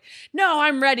were like, no,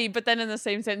 I'm ready. But then in the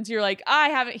same sentence, you're like, I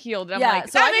haven't healed. And I'm like,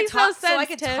 so that I makes could no talk. sense. So I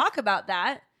could Tiff. talk about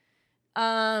that.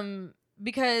 So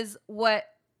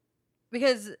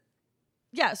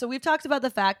we've talked about the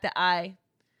fact that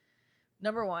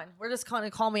number one, we're just going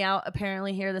to call me out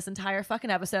apparently here this entire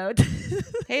fucking episode.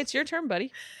 Hey, it's your turn,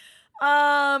 buddy.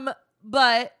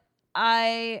 But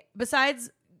besides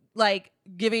like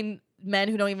giving men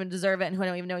who don't even deserve it and who I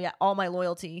don't even know yet all my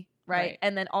loyalty, right?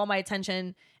 And then all my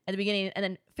attention at the beginning, and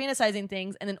then fantasizing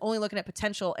things, and then only looking at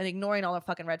potential and ignoring all the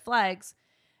fucking red flags.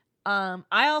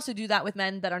 I also do that with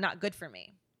men that are not good for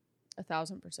me.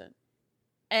 1,000%.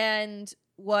 And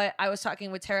what I was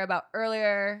talking with Tara about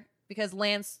earlier, because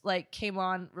Lance like came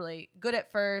on really good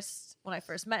at first. When I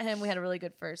first met him, we had a really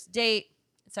good first date.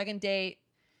 Second date,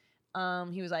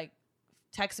 he was like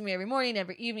texting me every morning,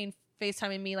 every evening,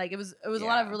 FaceTiming me. Like it was a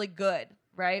lot of really good,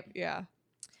 right? Yeah.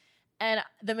 And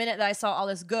the minute that I saw all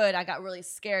this good, I got really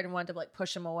scared and wanted to like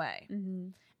push him away. Mm-hmm.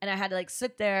 And I had to like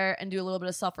sit there and do a little bit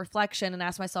of self-reflection and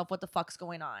ask myself, what the fuck's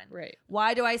going on? Right.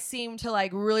 Why do I seem to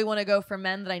like really want to go for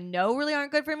men that I know really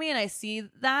aren't good for me? And I see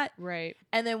that. Right.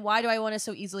 And then why do I want to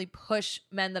so easily push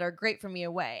men that are great for me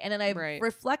away? And then I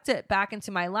reflect it back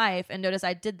into my life and notice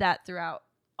I did that throughout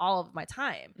all of my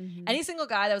time. Mm-hmm. Any single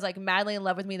guy that was like madly in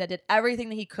love with me, that did everything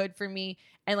that he could for me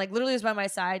and like literally was by my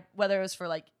side, whether it was for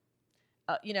like,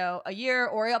 a year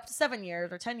or up to 7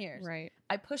 years or 10 years. Right.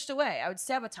 I pushed away. I would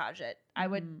sabotage it. I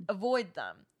would avoid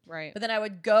them. Right. But then I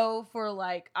would go for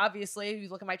like, obviously, if you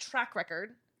look at my track record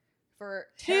for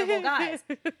terrible guys.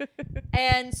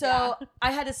 And so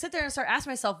I had to sit there and start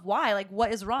asking myself why, like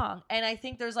what is wrong? And I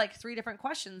think there's like 3 different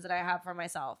questions that I have for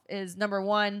myself is number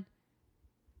 1,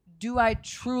 do I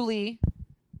truly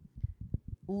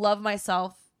love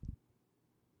myself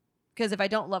Because if I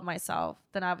don't love myself,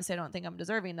 then obviously I don't think I'm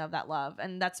deserving of that love.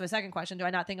 And that's my second question. Do I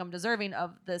not think I'm deserving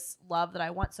of this love that I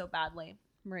want so badly?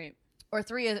 Right. Or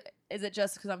 3, is it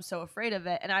just because I'm so afraid of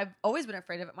it? And I've always been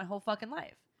afraid of it my whole fucking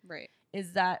life. Right.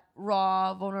 Is that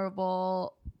raw,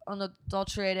 vulnerable,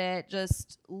 unadulterated,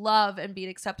 just love and being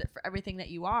accepted for everything that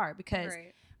you are. Because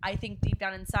Right. I think deep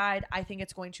down inside, I think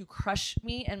it's going to crush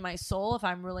me and my soul if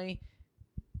I'm really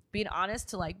being honest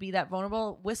to like be that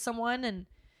vulnerable with someone. And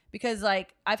because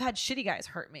like I've had shitty guys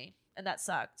hurt me and that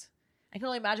sucked. I can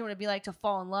only imagine what it'd be like to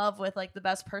fall in love with like the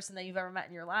best person that you've ever met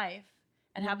in your life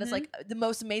and have this like the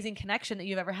most amazing connection that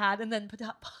you've ever had, and then put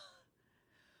up.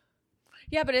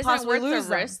 Yeah, but isn't it Possibly worth lose the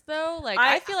them. risk though? Like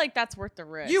I I feel like that's worth the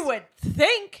risk. You would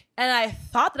think, and I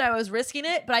thought that I was risking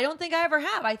it, but I don't think I ever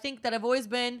have. I think that I've always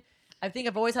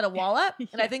had a wall up,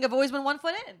 and I think I've always been 1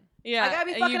 foot in. Yeah, I gotta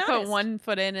be fucking you put honest. 1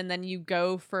 foot in, and then you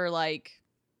go for like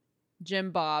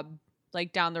Jim Bob,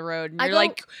 like down the road, and I you're go-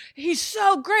 like, he's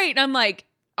so great. And I'm like,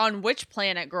 on which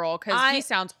planet, girl? Because I- he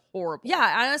sounds horrible. Yeah,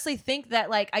 I honestly think that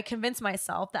like I convinced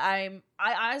myself that I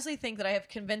honestly think that I have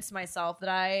convinced myself that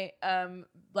I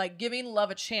like giving love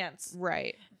a chance,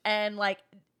 Right. and like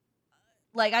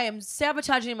I am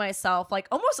sabotaging myself like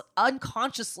almost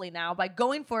unconsciously now by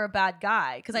going for a bad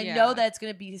guy because I know Yeah. that it's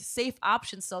going to be a safe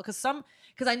option still because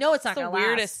I know it's not It's the going to last.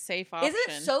 weirdest safe option.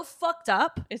 Isn't it so fucked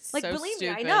up? It's like so believe me,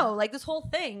 I stupid. know like this whole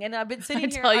thing, and I've been I sitting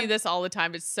here tell you this all the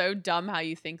time. It's so dumb how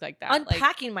you think like that. Like,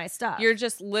 unpacking my stuff. you're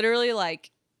just literally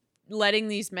like letting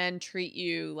these men treat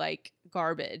you like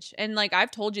garbage. And like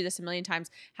I've told you this a million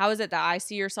times. How is it that I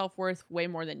see your self-worth way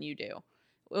more than you do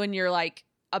when you're like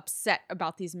upset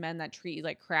about these men that treat you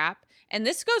like crap? And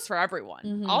this goes for everyone.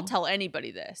 Mhm. I'll tell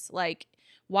anybody this. Like,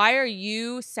 why are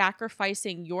you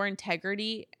sacrificing your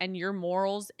integrity and your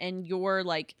morals and your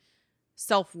like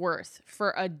self-worth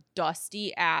for a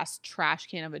dusty ass trash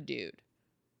can of a dude?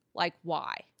 Like,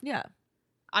 why? yeah.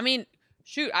 I mean,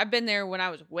 shoot, I've been there when I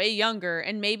was way younger,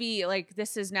 and maybe like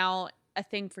this is now a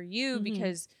thing for you Mhm.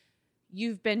 because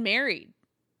you've been married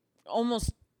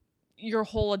almost your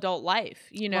whole adult life,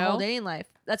 you My whole know? dating life.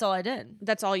 That's all I did.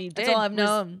 That's all you did. That's all I've was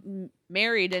known.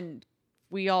 Married, and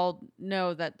we all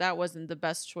know that that wasn't the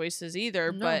best choices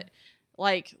either, No. but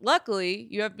like luckily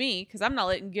you have me because I'm not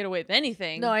letting you get away with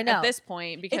anything No, I know. at this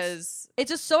point because It's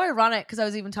just so ironic because I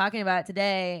was even talking about it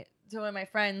today to one of my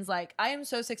friends. Like, I am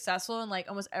so successful in like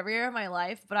almost every area of my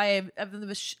life, but I'm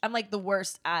like the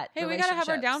worst at hey, we gotta have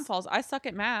our relationships. downfalls. I suck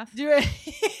at math. Do it.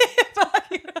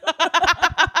 Fuck you.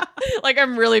 Like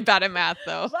I'm really bad at math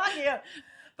though. Fuck you.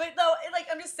 But though, like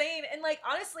I'm just saying, and like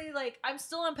honestly, like I'm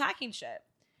still unpacking shit,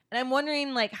 and I'm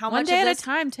wondering like how One much day of at this. a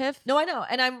time, Tiff. No, I know,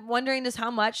 and I'm wondering just how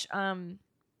much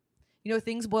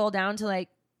things boil down to like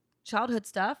childhood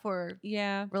stuff or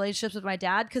Yeah. relationships with my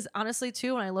dad. Because honestly,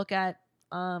 too, when I look at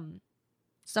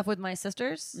stuff with my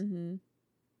sisters, Mm-hmm.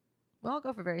 we all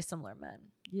go for very similar men.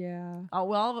 Yeah.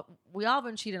 We all have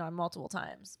been cheated on multiple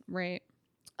times. Right.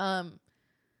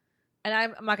 And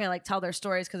I'm not gonna like tell their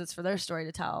stories because it's for their story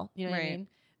to tell. You know what I Right. mean?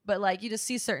 But like you just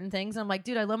see certain things, and I'm like,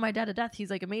 dude, I love my dad to death.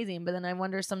 He's like amazing. But then I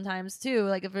wonder sometimes too,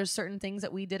 like if there's certain things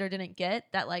that we did or didn't get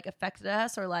that like affected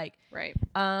us, or like Right.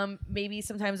 maybe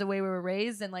sometimes the way we were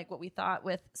raised and like what we thought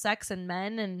with sex and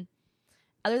men and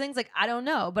other things. Like I don't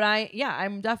know, but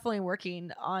I'm definitely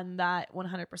working on that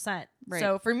 100%. Right.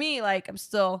 So for me, like I'm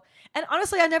still, and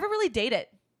honestly, I never really dated.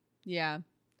 Yeah.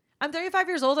 I'm 35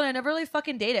 years old and I never really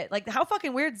fucking dated. Like how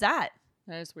fucking weird is that?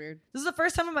 That is weird. This is the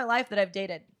first time in my life that I've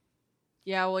dated.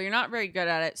 Yeah, well, you're not very good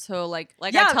at it. So like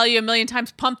Yeah. I tell you a million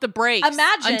times, pump the brakes.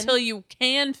 Imagine- until you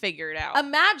can figure it out.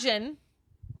 Imagine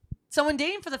someone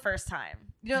dating for the first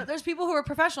time. You know, there's people who are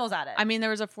professionals at it. I mean,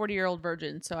 there was a 40-year-old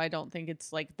virgin, so I don't think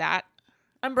it's like that.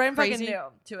 I'm brand fucking crazy. new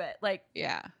to it. Like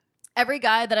Yeah. every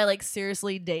guy that I like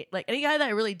seriously date, like any guy that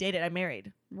I really dated, I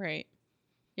married. Right.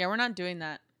 Yeah, we're not doing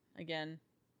that again.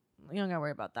 You don't gotta worry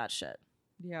about that shit.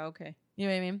 Yeah, okay. You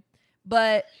know what I mean?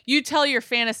 But You tell your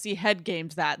fantasy head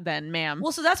games that then, ma'am.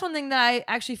 well, so that's one thing that I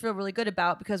actually feel really good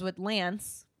about because with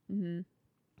Lance Mm-hmm.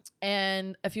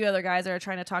 and a few other guys that are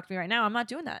trying to talk to me right now, I'm not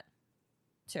doing that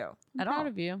too at all. Proud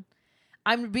of you.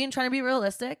 I'm trying to be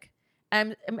realistic.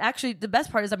 I'm actually the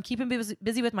best part is I'm keeping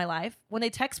busy with my life. When they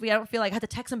text me, I don't feel like I have to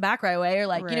text them back right away or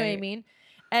like you know what I Right. mean.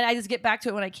 And I just get back to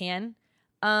it when I can.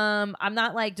 I'm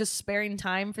not like just sparing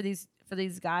time for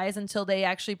these guys until they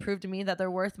actually prove to me that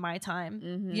they're worth my time.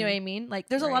 Mhm. You know what I mean? Like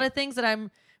there's a lot Right. of things that I'm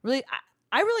really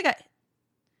I really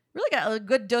got a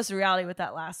good dose of reality with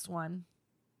that last one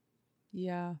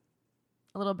Yeah.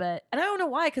 a little bit, and I don't know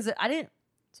why because I didn't.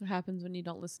 That's what happens when you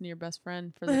don't listen to your best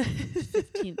friend for the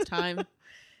 15th time.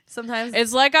 Sometimes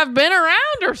It's like I've been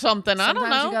around or something. I don't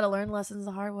sometimes know. you got to learn lessons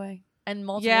the hard way. and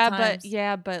multiple times.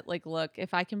 But like, look,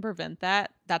 if I can prevent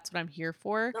that, that's what I'm here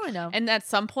for. No, I know. And at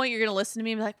some point, you're gonna listen to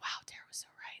me and be like, "Wow, Tara was so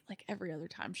right." Like every other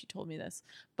time she told me this,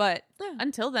 but Yeah.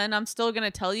 until then, I'm still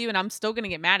gonna tell you, and I'm still gonna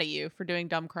get mad at you for doing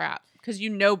dumb crap because you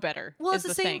know better. Well, is it's the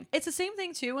the same. thing. It's the same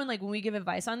thing too. And like when we give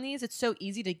advice on these, it's so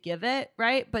easy to give it,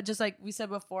 right? But just like we said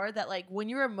before, that like when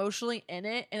you're emotionally in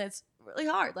it, and it's really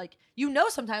hard. Like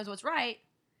sometimes what's right.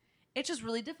 It's just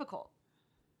really difficult.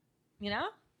 You know.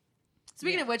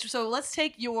 Speaking Yeah. of which, so let's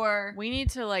take your. We need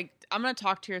to like. I'm gonna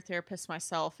talk to your therapist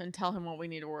myself and tell him what we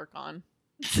need to work on.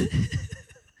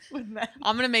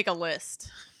 I'm gonna make a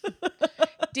list.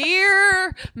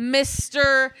 Dear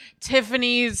Mr.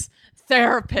 Tiffany's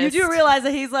therapist. You do realize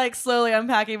that he's like slowly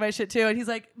unpacking my shit too, and he's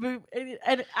like,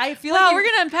 and I feel Well, like we're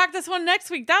gonna unpack this one next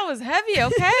week. That was heavy.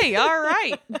 Okay, all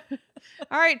right,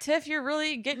 all right, Tiff, you're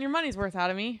really getting your money's worth out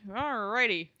of me. All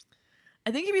righty.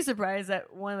 I think you'd be surprised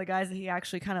that one of the guys that he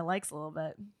actually kind of likes a little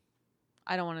bit.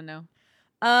 I don't want to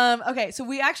know. Okay, so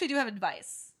we actually do have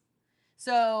advice.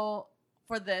 So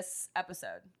for this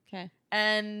episode, Okay.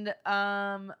 and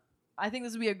I think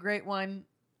this would be a great one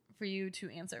for you to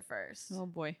answer first, Oh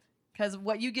boy. because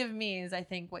what you give me is, I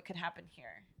think, what could happen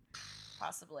here,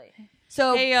 possibly.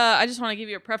 So Hey, I just want to give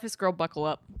you a preface, girl. Buckle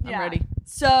up. I'm Yeah. ready.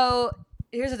 So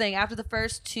here's the thing. After the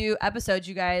first 2 episodes,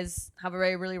 you guys have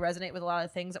already really resonate with a lot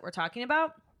of things that we're talking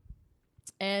about.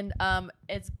 And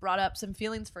it's brought up some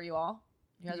feelings for you all.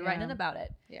 You guys are writing Yeah. in about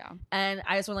it. Yeah. And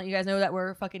I just want to let you guys know that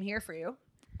we're fucking here for you.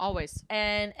 Always.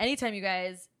 And anytime you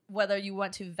guys, whether you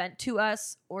want to vent to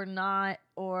us or not,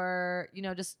 or,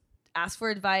 just ask for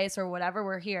advice or whatever,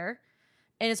 we're here.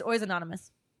 And it's always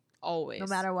anonymous, Always. no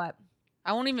matter what.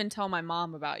 I won't even tell my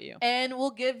mom about you. And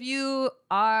we'll give you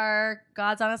our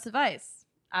God's honest advice.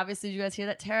 Obviously, you guys hear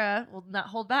that, Tara will not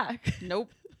hold back.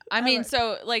 Nope. I mean, Alright.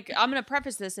 so like, I'm going to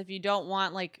preface this. If you don't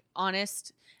want like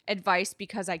honest advice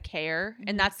because I care, Mhm.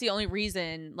 and that's the only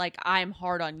reason like I'm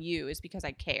hard on you is because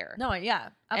I care. No, yeah.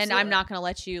 Absolutely. And I'm not going to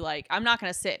let you like, I'm not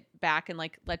going to sit back and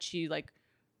like let you like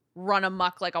run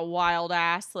amok like a wild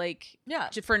ass, like Yeah,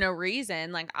 for no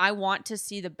reason. Like I want to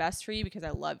see the best for you because I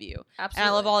love you. absolutely. And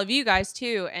I love all of you guys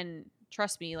too. And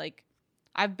trust me, like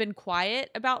I've been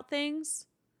quiet about things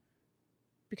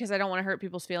because I don't want to hurt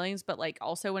people's feelings. But like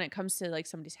also when it comes to like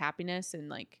somebody's happiness and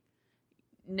like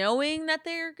knowing that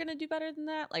they're going to do better than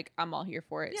that, like I'm all here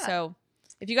for it. Yeah. So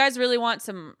if you guys really want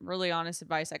some really honest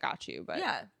advice, I got you. But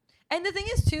Yeah. And the thing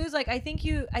is too, is like, I think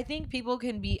people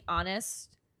can be honest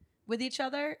with each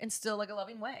other and still like a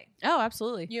loving way. oh,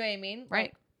 absolutely. You know what I mean? Right.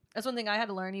 Like, that's one thing I had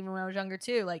to learn even when I was younger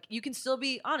too. Like you can still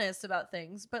be honest about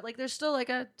things, but like there's still like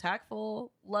a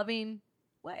tactful, loving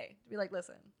way to be like,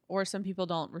 listen, Or some people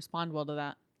don't respond well to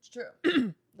that. it's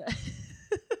true.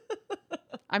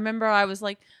 I remember I was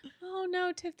like, oh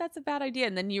no, Tiff, that's a bad idea.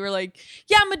 And then you were like,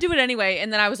 yeah, I'm going to do it anyway.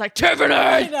 And then I was like,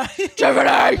 Tiffany!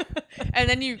 Tiffany! And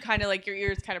then you kind of like, your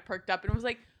ears kind of perked up and was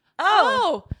like,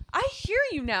 oh, I hear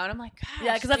you now. And I'm like, gosh,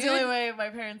 yeah, because that's the dude, only way my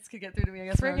parents could get through to me. I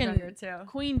guess when I was Friggin' younger too.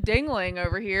 Queen Dingling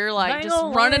over here, like just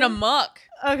Dingling. running amok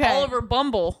Okay. all over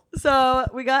Bumble. So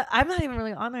I'm not even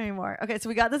really on there anymore. Okay, so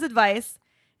we got this advice.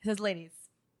 It says, ladies,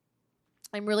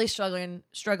 I'm really struggling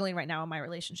right now in my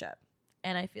relationship,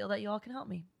 and I feel that you all can help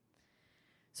me.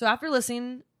 So after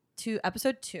listening to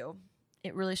episode 2,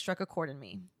 it really struck a chord in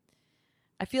me.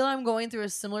 I feel I'm going through a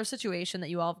similar situation that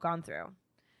you all have gone through.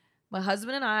 My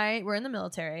husband and I were in the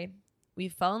military. We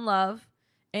fell in love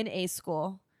in A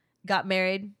school, got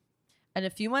married, and a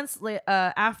few months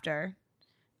after,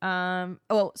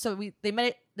 they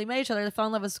met each other, they fell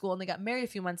in love at school, and they got married a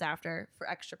few months after for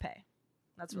extra pay.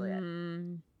 That's really it.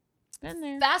 Been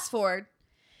there. Fast forward,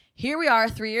 here we are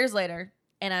 3 years later,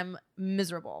 and I'm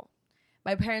miserable.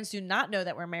 My parents do not know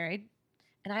that we're married,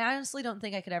 and I honestly don't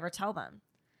think I could ever tell them.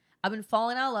 I've been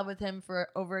falling out of love with him for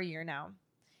over a year now.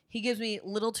 He gives me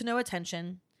little to no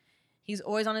attention. He's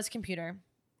always on his computer.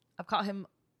 I've caught him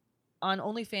on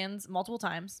OnlyFans multiple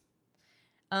times.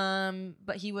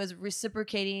 But he was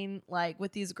reciprocating like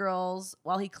with these girls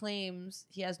while he claims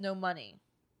he has no money.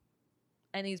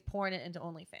 And he's pouring it into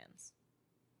OnlyFans.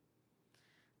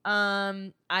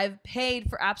 I've paid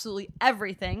for absolutely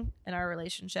everything in our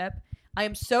relationship. I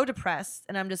am so depressed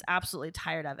and I'm just absolutely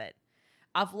tired of it.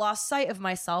 I've lost sight of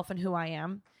myself and who I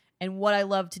am and what I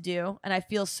love to do. And I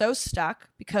feel so stuck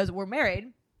because we're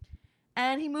married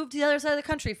and he moved to the other side of the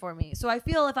country for me. So I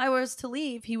feel if I was to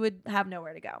leave, he would have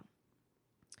nowhere to go.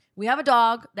 We have a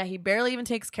dog that he barely even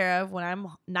takes care of when I'm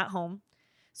not home.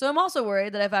 So I'm also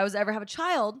worried that if I was to ever have a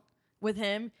child with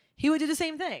him, he would do the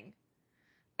same thing.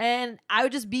 And I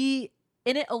would just be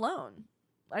in it alone.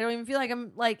 I don't even feel like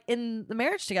I'm like in the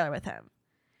marriage together with him.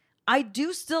 I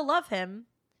do still love him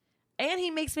and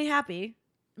he makes me happy.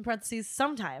 in parentheses,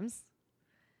 sometimes.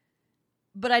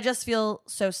 But I just feel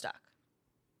so stuck.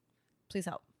 Please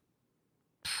help.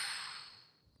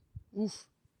 Oof.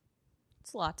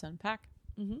 It's a lot to unpack.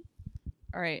 Mm-hmm.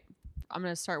 All right. I'm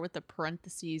going to start with the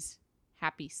parentheses,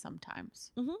 happy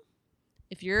sometimes. Mm-hmm.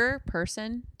 If your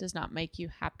person does not make you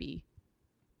happy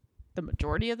the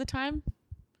majority of the time,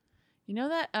 you know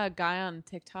that guy on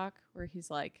TikTok where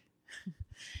he's like,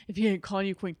 if he ain't calling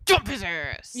you queen, dump his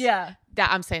ass. Yeah.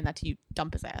 That I'm saying that to you,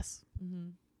 dump his ass. Mm-hmm.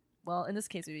 Well, in this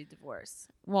case, it would be divorce.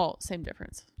 Well, same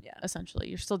difference. Yeah. Essentially,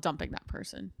 you're still dumping that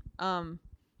person.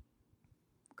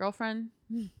 Girlfriend,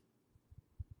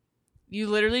 you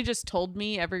literally just told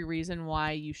me every reason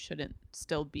why you shouldn't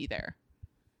still be there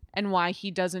and why he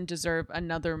doesn't deserve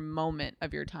another moment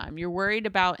of your time. You're worried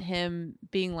about him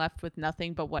being left with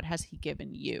nothing, but what has he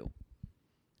given you?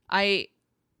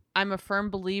 I'm a firm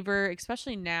believer,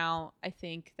 especially now, I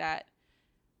think that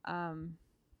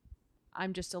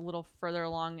I'm just a little further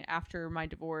along after my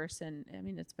divorce. And I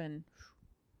mean, it's been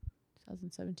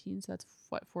 2017, so that's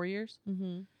what, 4 years?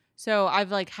 Mm-hmm. So I've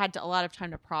like had a lot of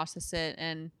time to process it.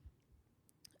 And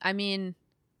I mean,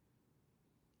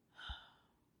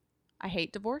 I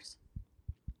hate divorce.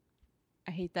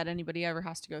 I hate that anybody ever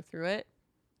has to go through it,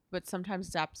 but sometimes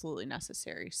it's absolutely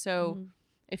necessary. So Mm-hmm.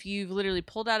 if you've literally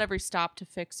pulled out every stop to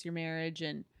fix your marriage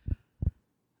and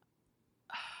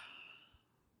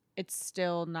it's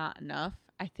still not enough,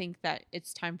 I think that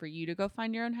it's time for you to go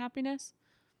find your own happiness.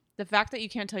 The fact that you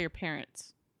can't tell your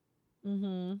parents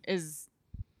Mm-hmm. is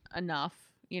enough,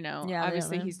 you know. Yeah, they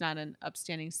obviously don't know. he's not an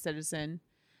upstanding citizen,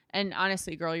 and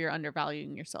honestly, girl, you're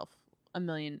undervaluing yourself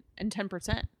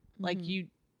 1,010%. Like Mhm. you,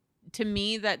 to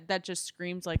me, that just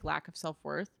screams like lack of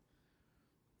self-worth,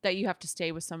 that you have to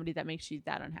stay with somebody that makes you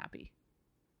that unhappy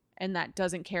and that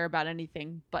doesn't care about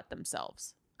anything but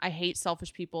themselves. I hate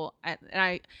selfish people, and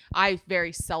I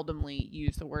very seldomly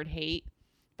use the word hate,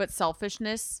 but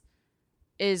selfishness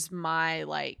is my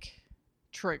like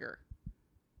trigger.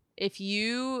 If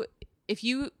you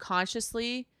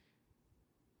consciously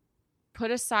put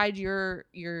aside your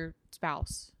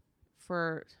spouse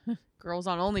for girls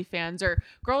on OnlyFans or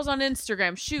girls on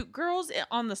Instagram, shoot, girls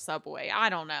on the subway, I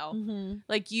don't know. Mm-hmm.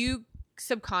 Like you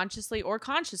subconsciously or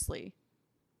consciously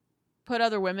put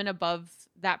other women above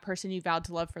that person you vowed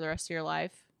to love for the rest of your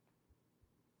life,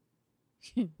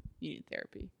 you need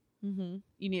therapy. Mm-hmm.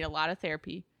 You need a lot of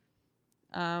therapy.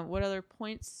 What other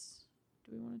points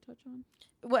do we want to touch on?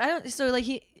 Well, I don't. So like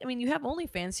you have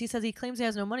OnlyFans. He says he claims he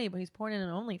has no money, but he's pouring in an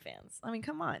OnlyFans. I mean,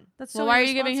 come on, that's so Well, why are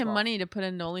you giving him irresponsible. money to put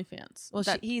into OnlyFans? Well,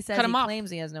 That- he says cut he him off. claims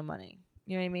he has no money.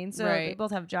 You know what I mean? So Right. they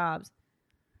both have jobs.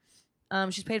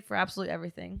 She's paid for absolutely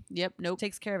everything. Yep. Nope.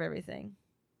 Takes care of everything.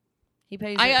 He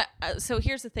pays. So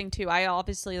here's the thing too. I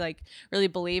obviously like really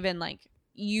believe in like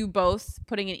you both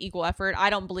putting in equal effort. I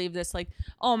don't believe this like,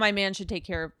 oh, my man should take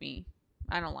care of me.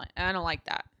 I don't like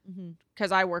that. Mm-hmm.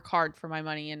 Because I work hard for my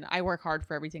money and I work hard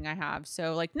for everything I have.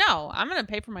 So like, no, I'm gonna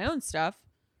pay for my own stuff.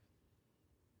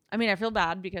 I mean, I feel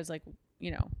bad because like,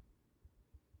 you know,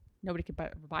 nobody could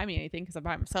buy me anything because I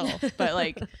buy myself. But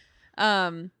like,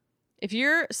 if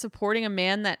you're supporting a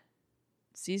man that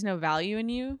sees no value in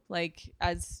you, like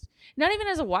as not even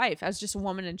as a wife, as just a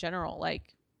woman in general,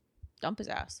 like dump his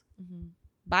ass. Mm-hmm.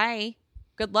 Bye.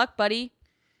 Good luck, buddy.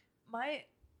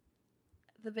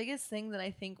 The biggest thing that I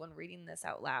think when reading this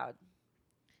out loud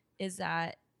is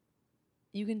that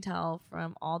you can tell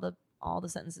from all the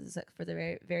sentences for the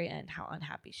very, very end how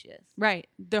unhappy she is. Right.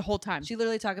 The whole time. She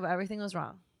literally talked about everything was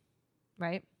wrong,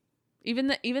 right? Even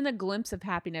the glimpse of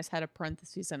happiness had a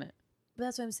parenthesis in it. But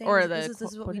that's what I'm saying. Or this the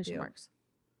is what we quotation do, marks.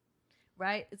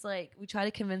 right? It's like we try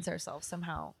to convince ourselves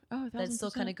somehow Oh, that it's still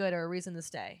kind of good or a reason to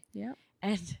stay. Yeah.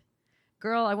 And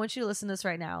girl, I want you to listen to this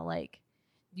right now. Like,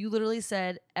 you literally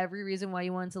said every reason why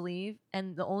you wanted to leave,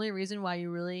 and the only reason why you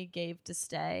really gave to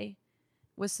stay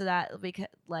was so that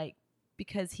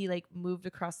because he like moved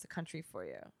across the country for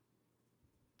you,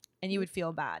 and you would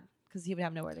feel bad because he would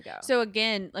have nowhere to go. So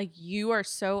again, like you are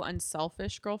so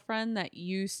unselfish, girlfriend, that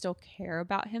you still care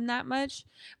about him that much.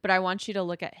 But I want you to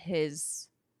look at his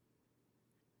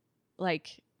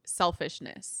like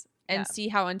selfishness and Yeah. see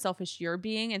how unselfish you're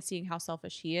being and seeing how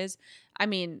selfish he is. I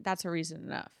mean, that's a reason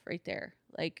enough right there.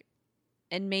 Like,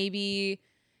 and maybe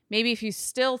if you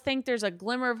still think there's a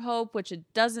glimmer of hope, which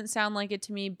it doesn't sound like it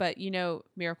to me, but you know,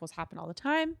 miracles happen all the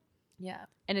time. yeah.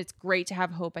 And it's great to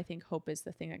have hope. I think hope is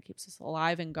the thing that keeps us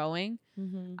alive and going.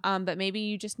 Mm-hmm. But maybe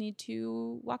you just need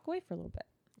to walk away for a little bit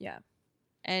Yeah.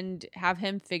 and have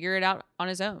him figure it out on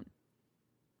his own.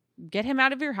 Get him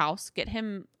out of your house, get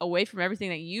him away from everything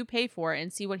that you pay for,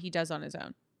 and see what he does on his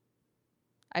own.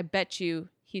 I bet you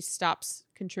he stops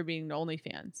contributing to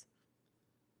OnlyFans.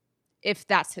 if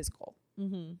that's his goal.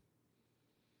 Mm-hmm.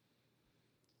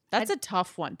 That's a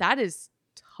tough one. That is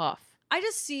tough. I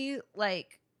just see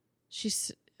like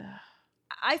She's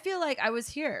I feel like I was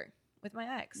here with my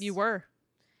ex. you were,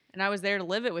 and I was there to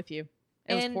live it with you.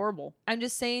 It was And horrible. I'm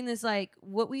just saying this, like,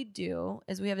 what we do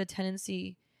is we have a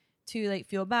tendency to like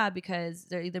feel bad because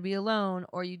they're either be alone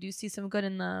or you do see some good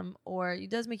in them or it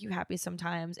does make you happy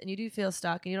sometimes and you do feel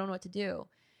stuck and you don't know what to do.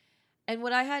 And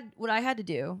what I had to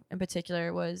do in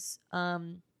particular was I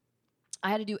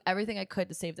had to do everything I could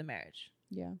to save the marriage.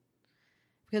 Yeah.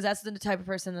 Because that's the type of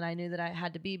person that I knew that I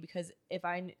had to be. Because if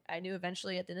I knew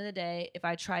eventually at the end of the day, if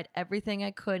I tried everything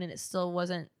I could and it still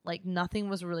wasn't, like, nothing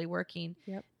was really working,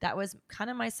 Yep. that was kind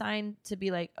of my sign to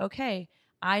be like, okay,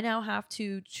 I now have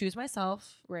to choose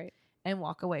myself Right. and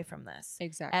walk away from this.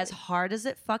 Exactly. As hard as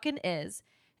it fucking is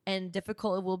and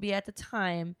difficult it will be at the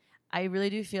time, I really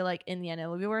do feel like in the end it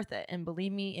will be worth it. And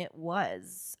believe me, it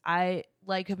was. I,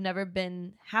 like, have never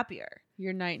been happier.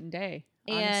 You're night and day.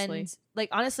 Honestly. And like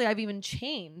honestly, I've even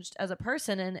changed as a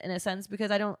person in a sense because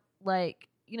I don't like,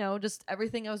 you know, just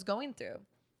everything I was going through.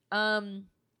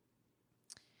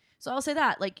 So I'll say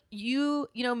that, like, you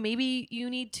know, maybe you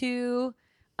need to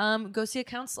go see a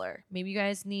counselor. Maybe you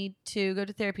guys need to go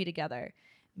to therapy together.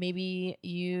 Maybe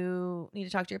you need to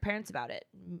talk to your parents about it.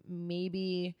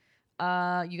 Maybe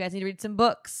you guys need to read some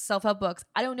books, self-help books.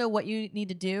 I don't know what you need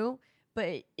to do.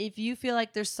 But if you feel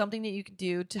like there's something that you could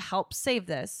do to help save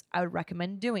this, I would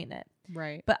recommend doing it.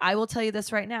 Right. But I will tell you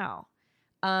this right now.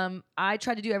 I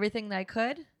tried to do everything that I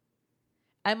could.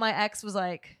 And my ex was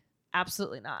like,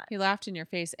 absolutely not. He laughed in your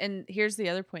face. And here's the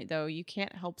other point, though. You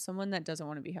can't help someone that doesn't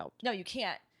want to be helped. No, you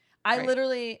can't. I Right.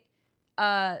 literally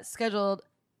scheduled.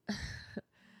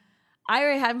 I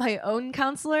already had my own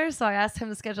counselor. So I asked him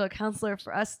to schedule a counselor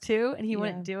for us too. And he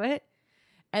wouldn't do it.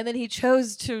 And then he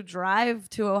chose to drive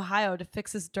to Ohio to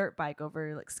fix his dirt bike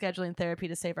over like scheduling therapy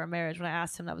to save our marriage when I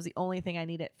asked him that was the only thing I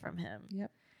needed from him.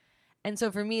 Yep. And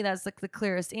so for me, that's like the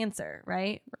clearest answer,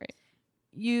 right? Right.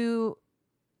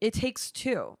 It takes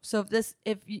two. So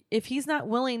if he's not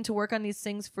willing to work on these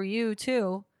things for you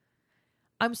too,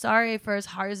 I'm sorry for as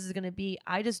hard as it's going to be.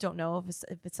 I just don't know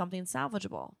if it's something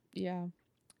salvageable. Yeah.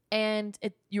 And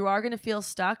you are going to feel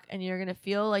stuck and you're going to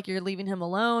feel like you're leaving him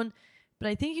alone. But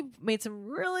I think you made some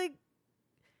really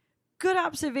good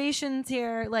observations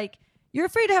here. Like, you're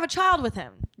afraid to have a child with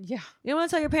him. Yeah. You don't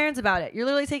want to tell your parents about it. You're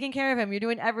literally taking care of him. You're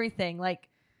doing everything. Like,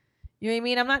 you know what I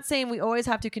mean? I'm not saying we always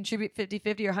have to contribute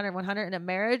 50-50 or 100-100 in a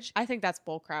marriage I think that's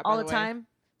bullcrap. all by the way. time.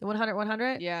 The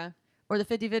 100-100 Yeah. or the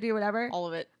 50-50 or whatever. All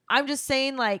of it. I'm just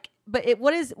saying, like, but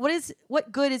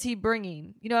what good is he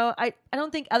bringing? You know, I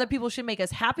don't think other people should make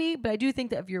us happy, but I do think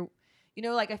that if you're, you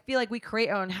know, like, I feel like we create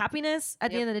our own happiness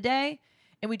at the end of the day.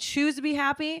 And we choose to be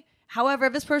happy. However,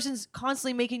 if this person's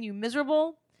constantly making you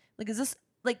miserable, like, is this,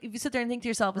 like, if you sit there and think to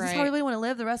yourself, is this how I really want to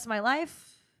live the rest of my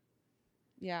life?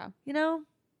 Yeah. You know?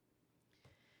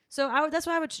 So that's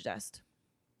what I would suggest.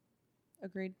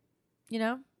 Agreed. You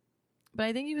know? But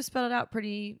I think you spelled it out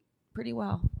pretty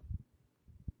well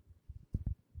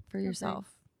for yourself.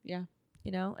 Yeah.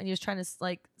 You know? And you're just trying to,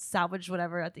 like, salvage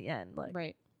whatever at the end. Like,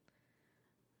 Right.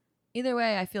 Either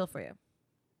way, I feel for you.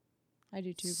 I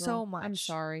do too, girl. So much. I'm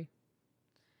sorry.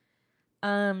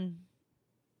 And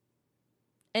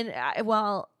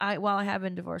while I have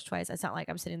been divorced twice, it's not like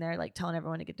I'm sitting there like telling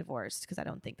everyone to get divorced because I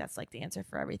don't think that's like the answer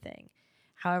for everything.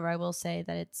 However, I will say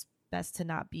that it's best to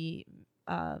not be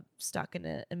stuck in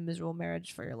a miserable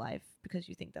marriage for your life because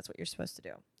you think that's what you're supposed to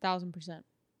do. 1000%.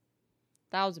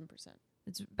 1000%.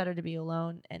 It's better to be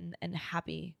alone and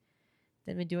happy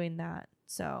than be doing that.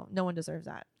 So no one deserves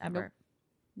that ever. Nope.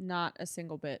 Not a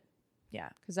single bit. Yeah,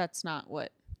 Because that's not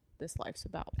what this life's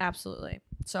about. absolutely.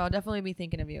 So I'll definitely be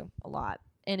thinking of you a lot.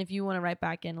 And if you want to write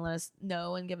back in and let us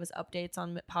know and give us updates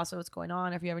on possibly what's going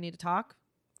on, if you ever need to talk,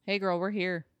 Hey, girl, we're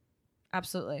here.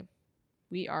 absolutely.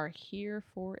 We are here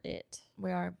for it.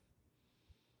 We are.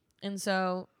 And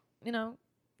so, you know,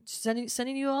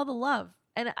 sending you all the love.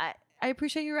 And I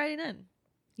appreciate you writing in.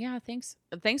 Yeah, thanks.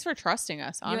 Thanks for trusting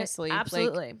us, honestly. Yeah,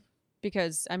 absolutely. Like,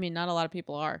 because, I mean, not a lot of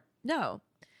people are. No.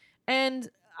 And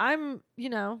I'm, you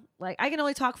know, like, I can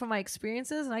only talk from my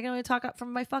experiences and I can only talk up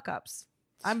from my fuck ups.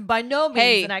 I'm by no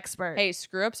means an expert. Hey,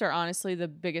 screw ups are honestly the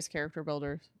biggest character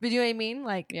builders. But you know what I mean?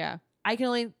 Like, Yeah. I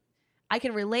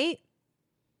can relate.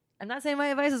 I'm not saying my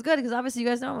advice is good because obviously you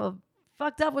guys know I'm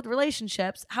fucked up with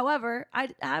relationships. However, I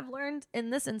have learned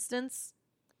in this instance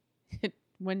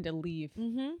When to leave.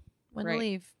 when to Right.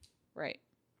 leave. Right.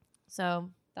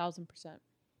 So, 1000%.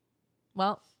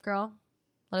 well, girl,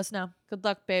 let us know. Good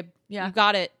luck, babe. Yeah. You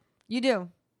got it. You do.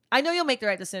 I know you'll make the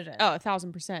right decision. Oh,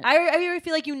 1,000%. I really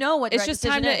feel like you know what the It's right just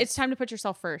decision time to is. it's time to put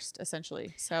yourself first,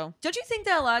 essentially. So Don't you think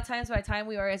that a lot of times by the time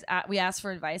we ask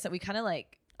for advice that we kind of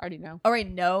like already know. already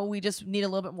know, we just need a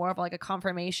little bit more of like a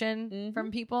confirmation Mhm.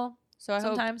 from people? So I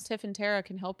sometimes. hope Tiff and Tara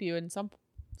can help you in some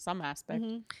aspect.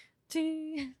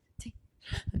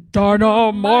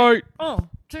 Dynamite. Oh,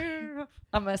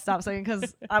 I'm gonna stop singing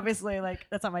because obviously, like,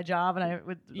 that's not my job, and I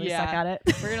would really suck Yeah. at it.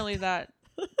 We're gonna leave that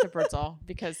to Bertzall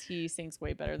because he sings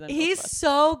way better than both He's of us.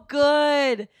 so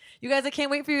good. You guys, I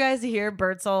can't wait for you guys to hear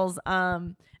Bertzall's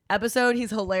episode. He's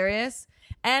hilarious,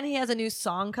 and he has a new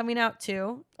song coming out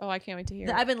too. Oh, I can't wait to hear.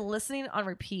 That I've been listening on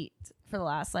repeat for the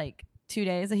last like 2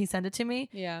 days that he sent it to me.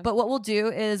 Yeah. But what we'll do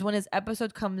is when his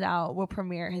episode comes out, we'll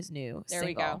premiere his new There we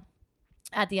single go.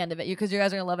 at the end of it because you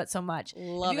guys are gonna love it so much.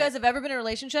 Love if you guys it. have ever been in a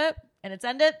relationship and it's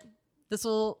ended, this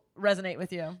will resonate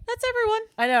with you. That's everyone.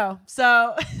 I know.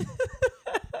 So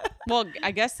Well,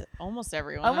 I guess almost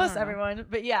everyone. I almost don't know. everyone,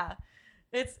 but yeah,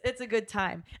 it's a good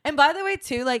time. And by the way,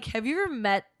 too, like, have you ever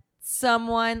met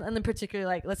someone, and in particular,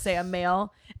 like, let's say a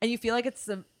male, and you feel like it's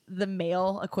the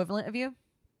male equivalent of you?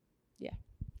 Yeah.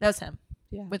 That was him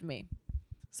Yeah. with me.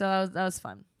 So that was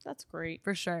fun That's great.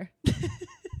 for sure.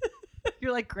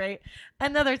 You're like, great,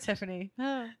 another Tiffany.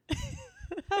 yeah.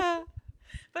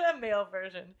 But a male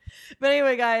version. But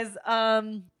anyway, guys, this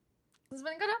has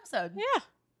been a good episode.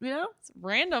 You know? It's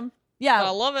random. Yeah. But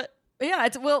I love it. Yeah,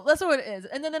 it's well, that's what it is.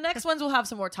 And then the next ones will have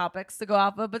some more topics to go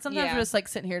off of, but sometimes Yeah. we're just like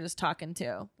sitting here just talking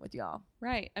too with y'all.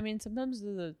 Right. I mean, sometimes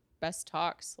they're the best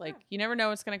talks. Like, you never know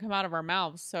what's going to come out of our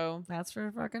mouths. So, That's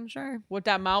for fucking sure. what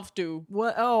that mouth do?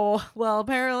 What? Oh, well,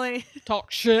 apparently,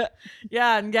 Talk shit.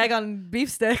 yeah, and gag on beef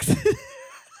sticks.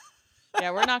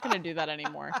 Yeah, we're not going to do that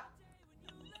anymore.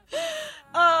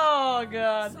 Oh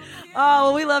god. Oh,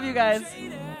 well, we love you guys.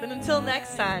 And until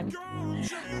next time.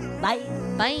 Bye.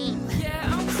 Bye. Yeah,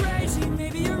 I'm crazy,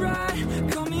 maybe you're right.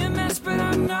 Call me a mess, but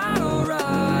I'm not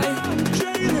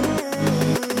alright.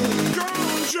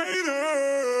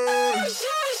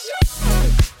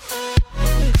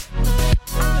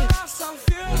 I lost all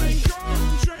feeling, girl,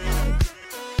 I'm jaded.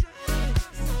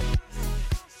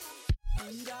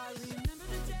 And I remember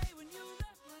the